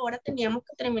para ahora teníamos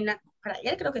que terminar, para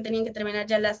ayer creo que tenían que terminar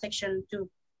ya la section 2.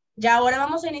 Ya ahora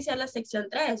vamos a iniciar la sección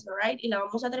 3, right? Y la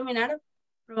vamos a terminar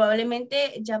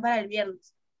probablemente ya para el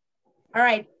viernes. All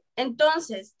right.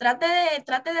 Entonces, trate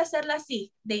de hacerla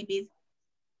así, David.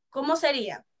 ¿Cómo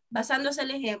sería? Basándose en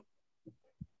el ejemplo.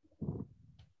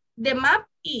 The map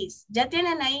is. Ya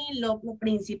tienen ahí lo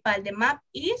principal. The map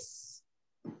is.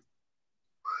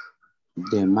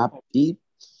 The map is.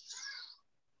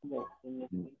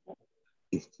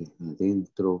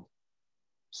 Adentro.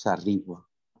 Es arriba.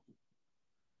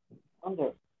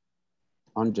 Under.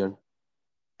 Under.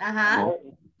 Ajá.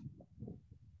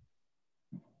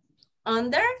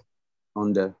 Under.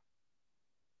 Under.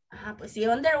 Ajá, pues sí,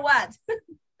 under what?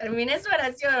 Termine su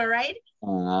oración, right?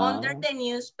 Under the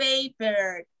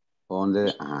newspaper.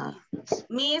 Under.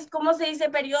 Miss, ¿cómo se dice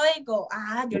periódico?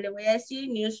 Yo le voy a decir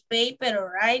newspaper,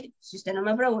 right? Si usted no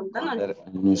me pregunta, no le...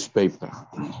 Newspaper.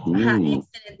 Ajá, excelente,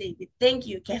 David. Thank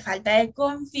you. Qué falta de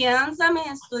confianza, mis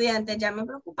estudiantes. Ya me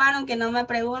preocuparon que no me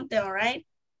pregunten, all right?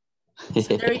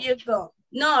 So there you go.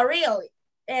 No, really.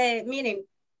 Miren,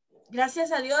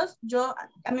 gracias a Dios,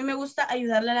 a mí me gusta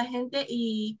ayudarle a la gente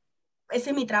y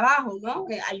ese es mi trabajo, ¿no?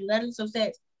 Ayudarles a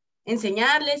ustedes,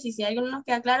 enseñarles y si algo no nos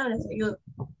queda claro, les ayudo.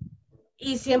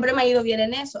 Y siempre me ha ido bien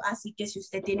en eso, así que si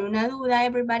usted tiene una duda,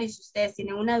 everybody, si ustedes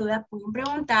tienen una duda, pueden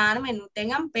preguntarme, no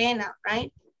tengan pena,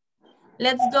 right?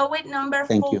 Let's go with number 4.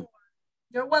 Thank you.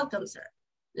 You're welcome, sir.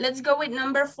 Let's go with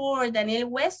number 4, Daniel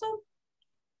Hueso.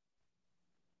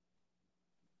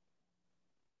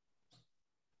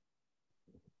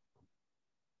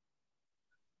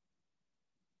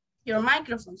 Your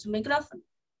microphone, su micrófono.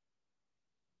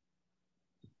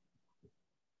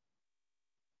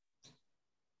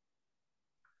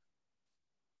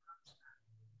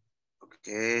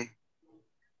 Okay.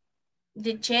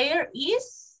 The chair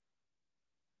is?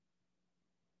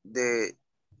 The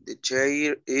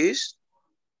chair is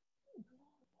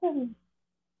Hi.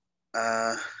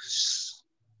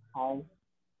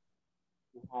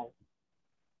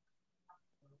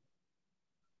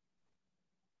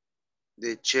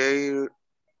 the chair.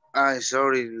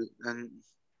 Sorry.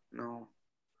 No.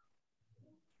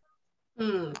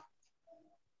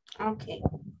 Okay.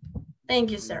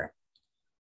 Thank you, sir.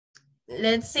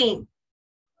 Let's see.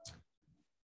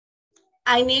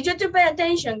 I need you to pay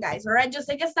attention, guys. All right? Yo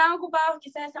sé que están ocupados,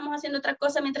 quizás estamos haciendo otra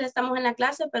cosa mientras estamos en la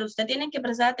clase, pero usted tiene que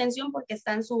prestar atención porque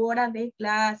está en su hora de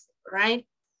clase, right?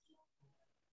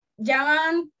 Ya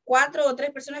van 4 o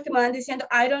 3 personas que me van diciendo,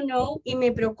 I don't know, y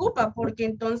me preocupa porque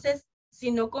entonces,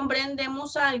 si no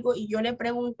comprendemos algo y yo le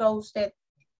pregunto a usted,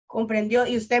 ¿comprendió?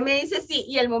 Y usted me dice sí,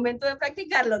 y el momento de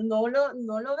practicarlo no lo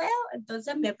veo,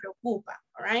 entonces me preocupa,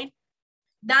 all right?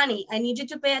 Dani, I need you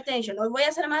to pay attention. Hoy voy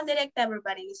a ser más directa,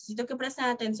 everybody. Necesito que presten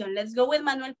atención. Let's go with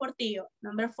Manuel Portillo.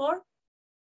 Number 4.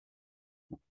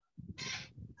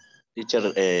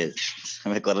 Teacher,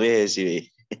 me corrige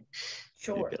si...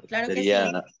 Sure, claro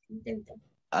sería, que sí. Intenta.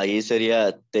 Ahí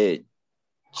sería the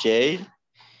chair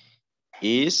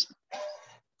is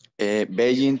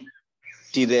Beijing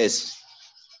the desk.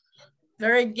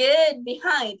 Very good.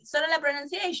 Behind. Solo la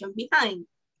pronunciation. Behind.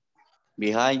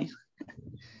 Behind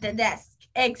The desk.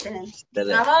 Excellent. the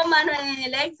desk. Bravo,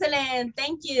 Manuel. Excellent.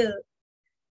 Thank you.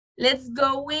 Let's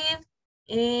go with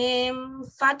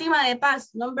Fátima de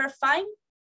Paz. Number 5.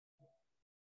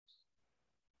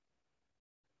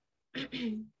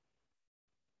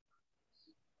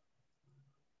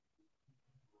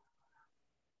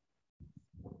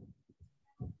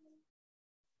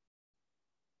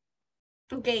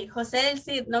 Okay, José del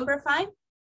Cid, number 5.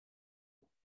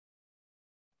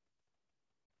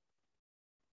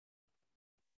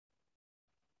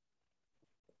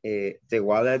 The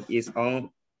wallet is on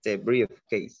the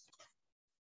briefcase.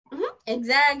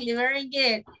 Exactly, very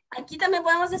good. Aquí también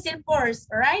podemos decir purse,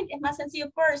 right? Es más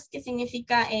sencillo purse, que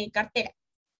significa cartera.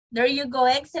 There you go,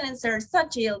 excellent, sir.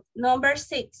 Xochitl, number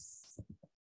 6.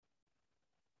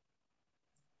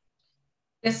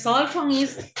 The cell phone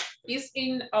is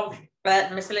in of,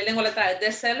 me sale lengua letra.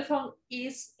 The cell phone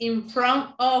is in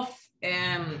front of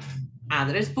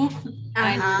address book.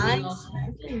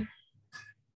 Exactly.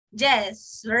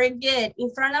 Yes, very good.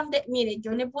 In front of the, mire,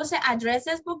 yo le puse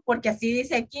addresses book porque así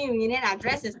dice aquí, miren,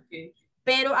 addresses. Okay.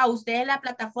 Pero a usted la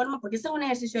plataforma, porque este es un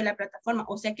ejercicio de la plataforma,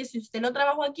 o sea que si usted lo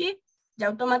trabajó aquí, ya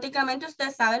automáticamente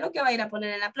usted sabe lo que va a ir a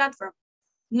poner en la plataforma.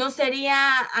 No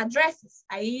sería addresses,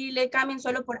 ahí le cambian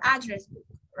solo por address book,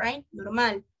 right?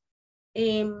 Normal.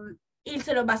 Y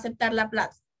se lo va a aceptar la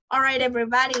plataforma. All right,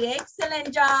 everybody,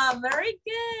 excellent job, very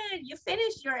good. You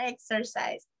finished your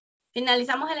exercise.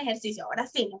 Finalizamos el ejercicio. Ahora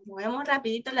sí, nos movemos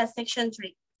rapidito a la section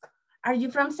 3. Are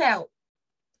you from Seoul?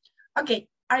 Okay.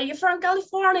 Are you from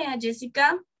California,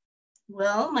 Jessica?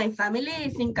 Well, my family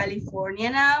is in California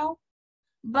now,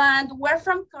 but we're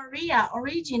from Korea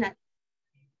originally.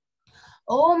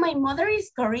 Oh, my mother is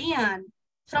Korean.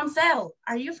 From Seoul.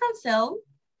 Are you from Seoul?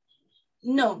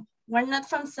 No, we're not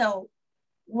from Seoul.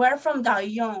 We're from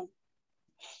Daejeon.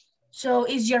 So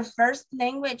is your first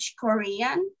language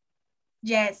Korean?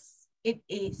 Yes, it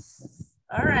is.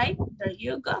 All right, there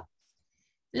you go.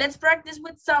 Let's practice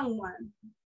with someone.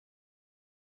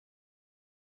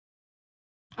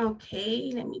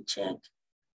 Okay, let me check.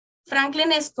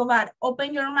 Franklin Escobar,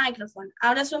 open your microphone.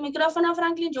 Abra su micrófono,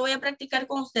 Franklin. Yo voy a practicar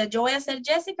con usted. Yo voy a ser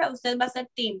Jessica, usted va a ser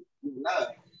Tim.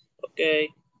 Okay.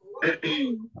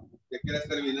 ¿Ya quieres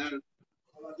terminar?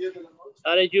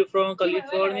 Are you from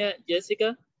California,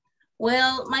 Jessica?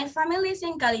 Well, my family is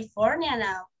in California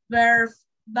now,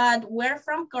 but we're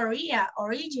from Korea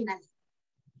originally.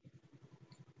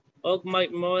 Oh, my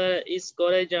mother is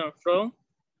Korean. From?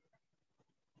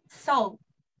 Seoul.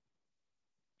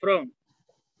 From?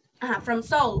 From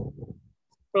Seoul.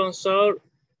 From Seoul.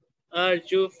 Are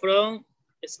you from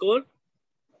school?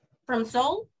 From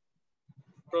Seoul?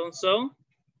 From Seoul?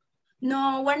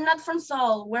 No, we're not from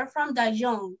Seoul. We're from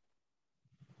Daejeon.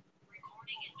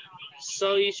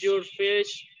 So is your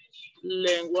first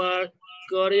language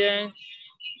Korean?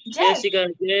 Yes. Jessica,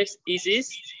 yes, is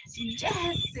this?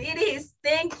 Yes, it is.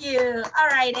 Thank you. All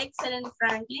right, excellent,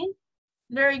 Franklin.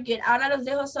 Very good. Ahora los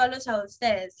dejo solos a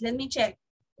ustedes. Let me check.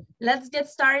 Let's get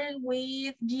started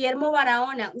with Guillermo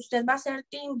Barahona. Usted va a ser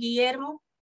team Guillermo.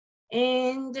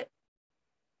 And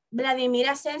Vladimir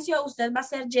Asensio, usted va a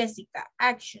ser Jessica.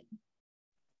 Action.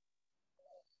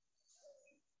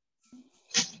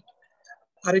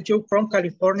 Are you from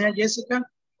California, Jessica?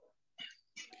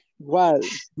 Well,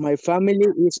 my family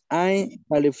is in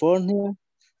California.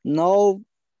 No,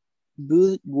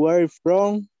 but we're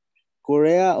from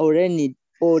Korea originally.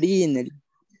 Originally.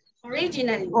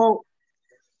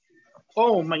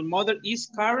 Oh, my mother is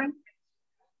Karen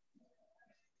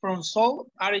from Seoul.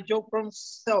 Are you from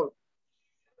Seoul?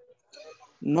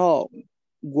 No,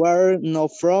 we're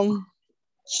not from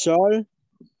Seoul.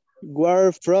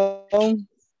 We're from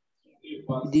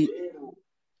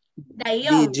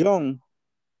Daejeon.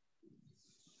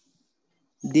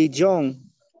 Daejeon.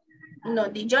 No,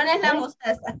 Daejeon es la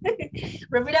mostaza.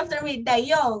 Repeat after me.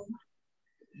 Daejeon.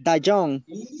 Daejeon.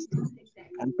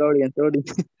 I'm sorry.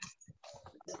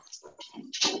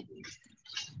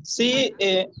 See,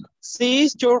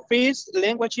 is your first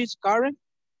language is Karen?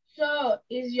 So,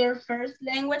 is your first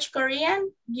language Korean,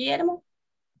 Guillermo?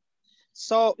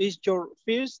 So, is your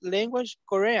first language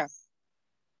Korean?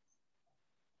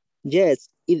 Yes,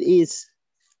 it is.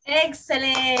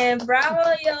 Excellent.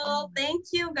 Bravo, y'all. Thank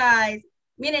you, guys.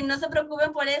 Miren, no se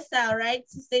preocupen por esa, all right?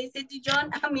 Si usted dice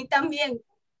Dijon, a mí también.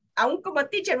 Aún como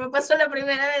teacher me pasó la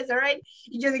primera vez, all right?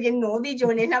 Y yo dije, no,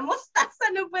 Dijon es la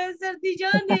mostaza, no puede ser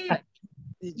Dijon.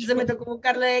 Entonces me tocó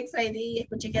buscarlo de extra y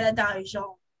escuché que era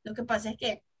Dijon. Lo que pasa es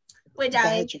que, pues ya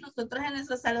ven que nosotros en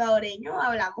nuestro salvadoreño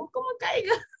hablamos como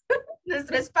caiga.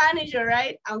 Nuestro Spanish, all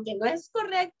right? Aunque no es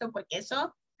correcto, porque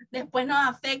eso después nos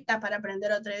afecta para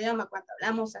aprender otro idioma cuando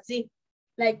hablamos así,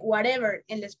 like whatever,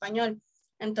 en el español.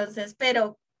 Entonces,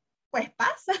 pero, pues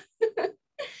pasa.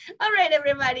 All right,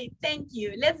 everybody, thank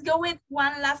you. Let's go with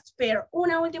one last pair.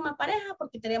 Una última pareja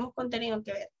porque tenemos contenido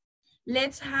que ver.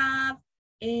 Let's have,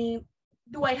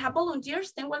 do I have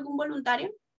volunteers? ¿Tengo algún voluntario?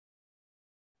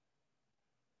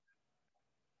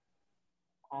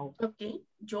 Okay,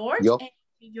 George, Yo.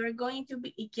 you're going to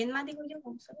be, ¿y quién más digo yo?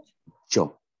 Vamos a ver.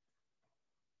 Yo.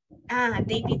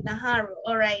 David Najarro.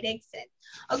 All right, excellent.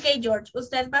 Okay, George,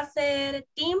 usted va a ser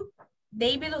Tim.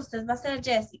 David, usted va a ser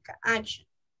Jessica. Action.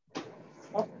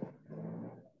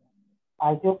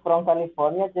 Are you from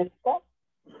California, Jessica?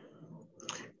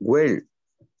 Well,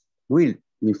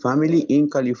 my family in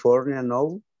California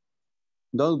now.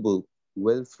 Notebook.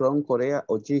 Well, from Korea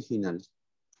original.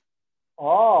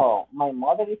 Oh, my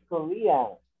mother is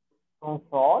Korean. From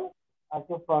Seoul? Are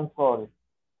you from Seoul?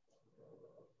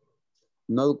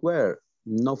 Not where,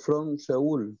 not from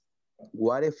Seoul.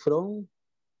 Where from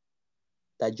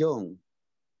Daejeon.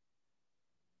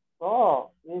 Oh,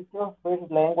 is your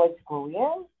first language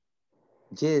Korean?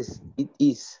 Yes, it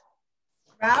is.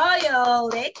 Bravo,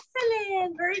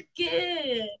 excellent, very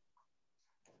good.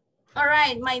 All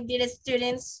right, my dear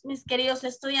students, mis queridos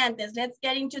estudiantes, let's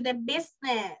get into the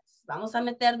business. Vamos a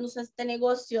meternos a este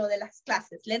negocio de las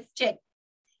clases. Let's check.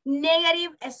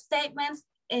 Negative statements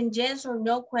and yes or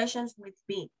no questions with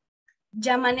be.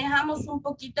 Ya manejamos un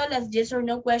poquito las yes or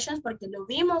no questions porque lo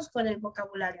vimos con el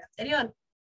vocabulario anterior.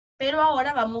 Pero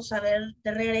ahora vamos a ver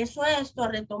de regreso esto, a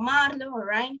retomarlo, all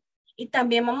right? Y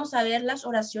también vamos a ver las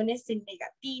oraciones en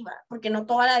negativa, porque no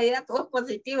toda la vida todo es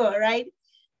positivo, all right?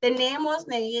 Tenemos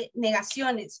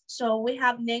negaciones. So we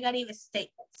have negative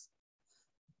statements.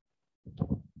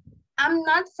 I'm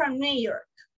not from New York.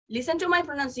 Listen to my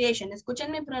pronunciation.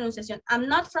 Escuchen mi pronunciación. I'm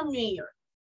not from New York.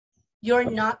 You're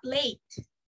not late.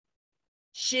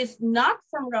 She's not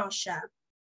from Russia.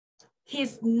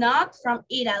 He's not from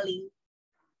Italy.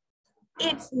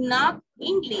 It's not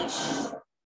English.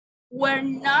 We're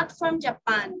not from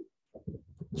Japan.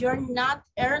 You're not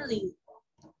early.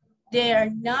 They're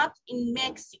not in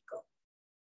Mexico.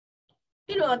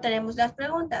 Y luego tenemos las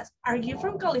preguntas. Are you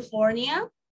from California?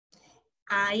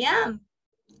 I am.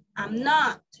 I'm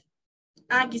not.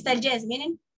 Aquí está el yes,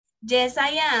 miren. Yes,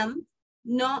 I am.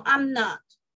 No, I'm not.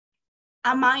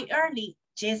 Am I early?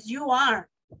 Yes, you are.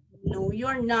 No,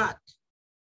 you're not.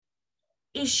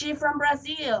 Is she from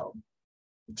Brazil?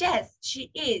 Yes,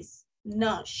 she is.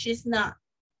 No, she's not.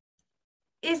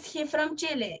 Is he from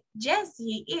Chile? Yes,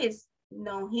 he is.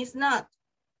 No, he's not.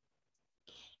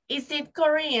 Is it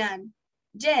Korean?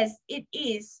 Yes, it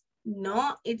is.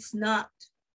 No, it's not.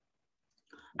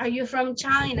 Are you from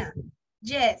China?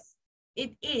 Yes.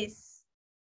 it is.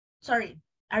 Sorry,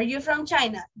 are you from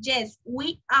China? Yes,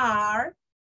 we are.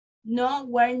 No,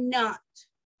 we're not.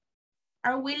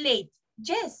 Are we late?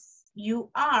 Yes, you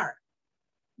are.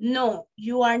 No,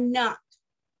 you are not.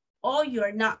 Oh,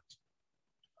 you're not.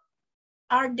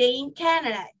 Are they in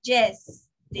Canada? Yes,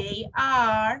 they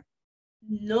are.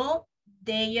 No,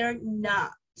 they are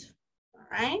not. All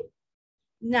right.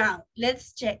 Now,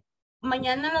 let's check.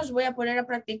 Mañana los voy a poner a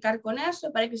practicar con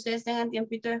eso para que ustedes tengan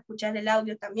tiempito de escuchar el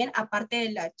audio también, aparte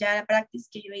de la practice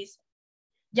que yo hice.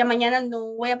 Ya mañana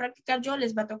no voy a practicar yo,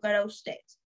 les va a tocar a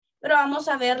ustedes. Pero vamos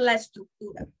a ver la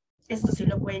estructura. Esto sí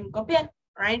lo pueden copiar,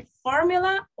 right?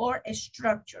 Formula or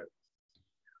structure.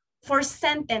 For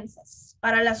sentences,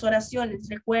 para las oraciones,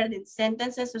 recuerden,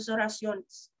 sentences es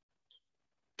oraciones.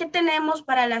 ¿Qué tenemos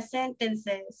para las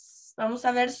sentences? Vamos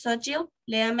a ver, Xochitl,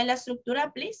 léame la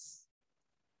estructura, please.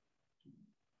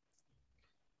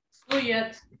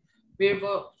 Subject,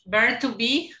 verb to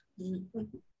be,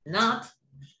 not,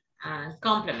 and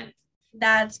complement.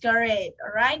 That's correct.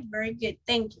 All right, very good.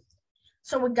 Thank you.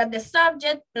 So we got the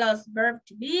subject plus verb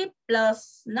to be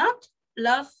plus not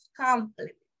plus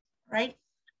complement, right?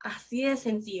 Así de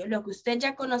sencillo. Lo que usted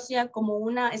ya conocía como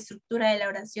una estructura de la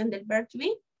oración del verb to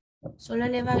be, solo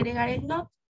le va a agregar el not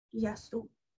y ya estuvo.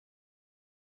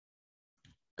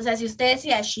 O sea, si usted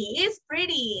decía, she is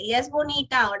pretty, ella es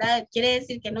bonita, ahora quiere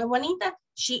decir que no es bonita,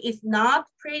 she is not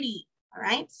pretty, all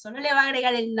right? Solo le va a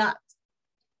agregar el not.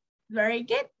 Very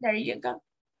good, there you go.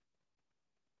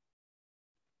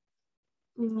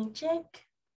 Let me check.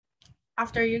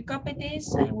 After you copy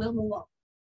this, I will move on.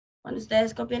 Cuando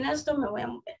ustedes copien esto, me voy a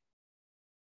mover.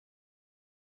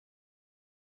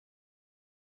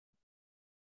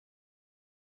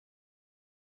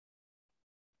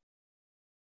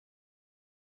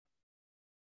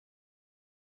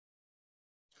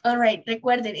 All right,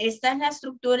 recuerden, esta es la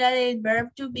estructura del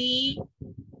verb to be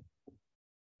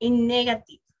in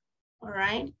negative. All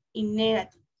right, in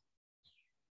negative.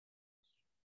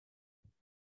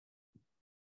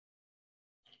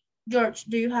 George,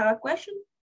 do you have a question?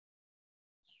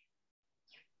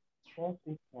 Yes,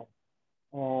 teacher.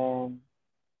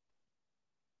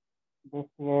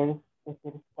 The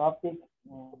first topic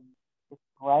is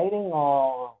writing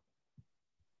or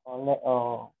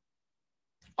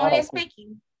Only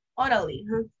speaking, orally,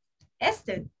 huh?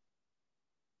 Este.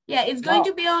 Yeah, it's going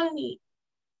to be only.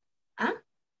 Huh?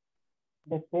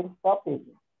 The first topic.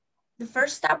 The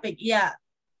first topic, yeah.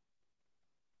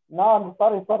 No,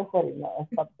 sorry. No,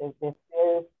 it's not the first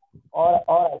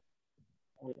oral.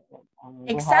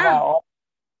 Exam.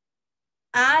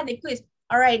 The quiz.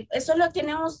 All right, eso lo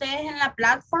tienen ustedes en la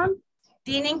platform.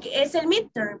 Es el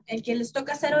midterm, el que les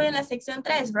toca hacer hoy en la sección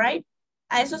 3, right?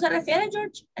 ¿A eso se refiere,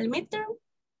 George? ¿Al midterm?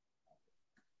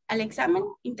 ¿Al examen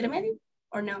intermedio?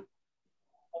 ¿O no?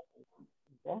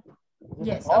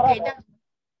 Yes, okay.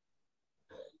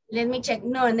 Let me check.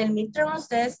 No, en el midterm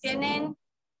ustedes tienen,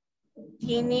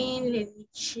 let me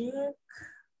check.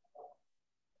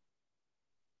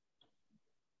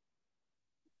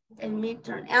 El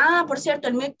midterm. Por cierto,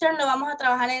 el midterm lo vamos a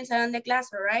trabajar en el salón de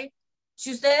clase, right?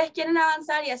 Si ustedes quieren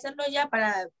avanzar y hacerlo ya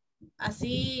para,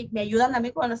 así me ayudan a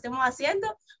mí cuando lo estemos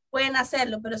haciendo, pueden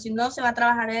hacerlo, pero si no, se va a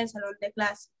trabajar en el salón de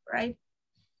clase, right?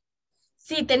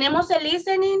 Sí, tenemos el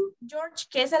listening, George,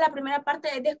 que esa es la primera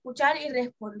parte, es de escuchar y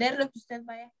responder lo que usted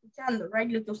vaya escuchando, right?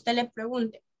 Lo que usted le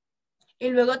pregunte. Y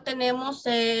luego tenemos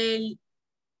el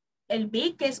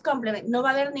B, que es complement. No va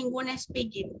a haber ningún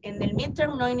speaking. En el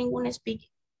midterm no hay ningún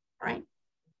speaking, right?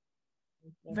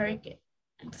 Very good.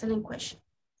 Excellent question.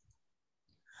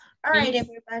 All right,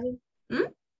 everybody.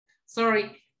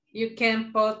 Sorry, you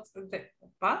can put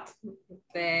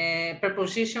the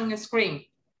preposition screen.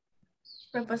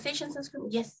 Prepositions and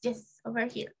screen. Yes, over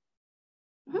here.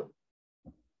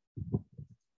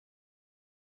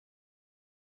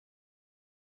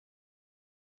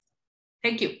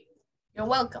 Thank you. You're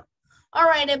welcome. All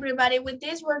right, everybody. With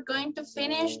this, we're going to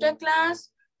finish the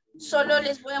class. Solo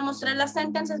les voy a mostrar las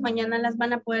sentences. Mañana las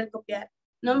van a poder copiar.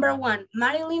 Number 1,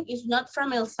 Marilyn is not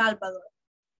from El Salvador.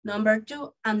 Number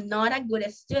 2, I'm not a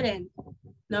good student.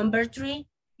 Number 3,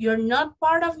 you're not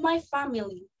part of my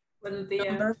family.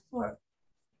 Number 4.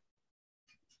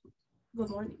 Good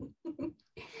morning.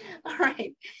 All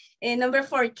right. And number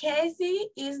 4, Casey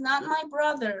is not my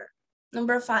brother.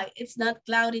 Number 5, it's not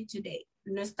cloudy today.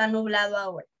 No está nublado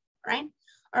ahora, right?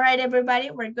 All right,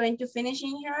 everybody, we're going to finish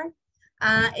in here.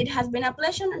 It has been a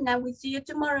pleasure, and I will see you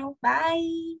tomorrow.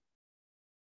 Bye.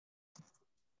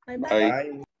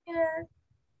 Bye-bye.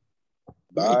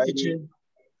 Bye.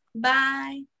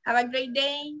 Bye. Have a great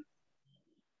day.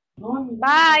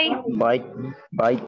 Bye. Bye.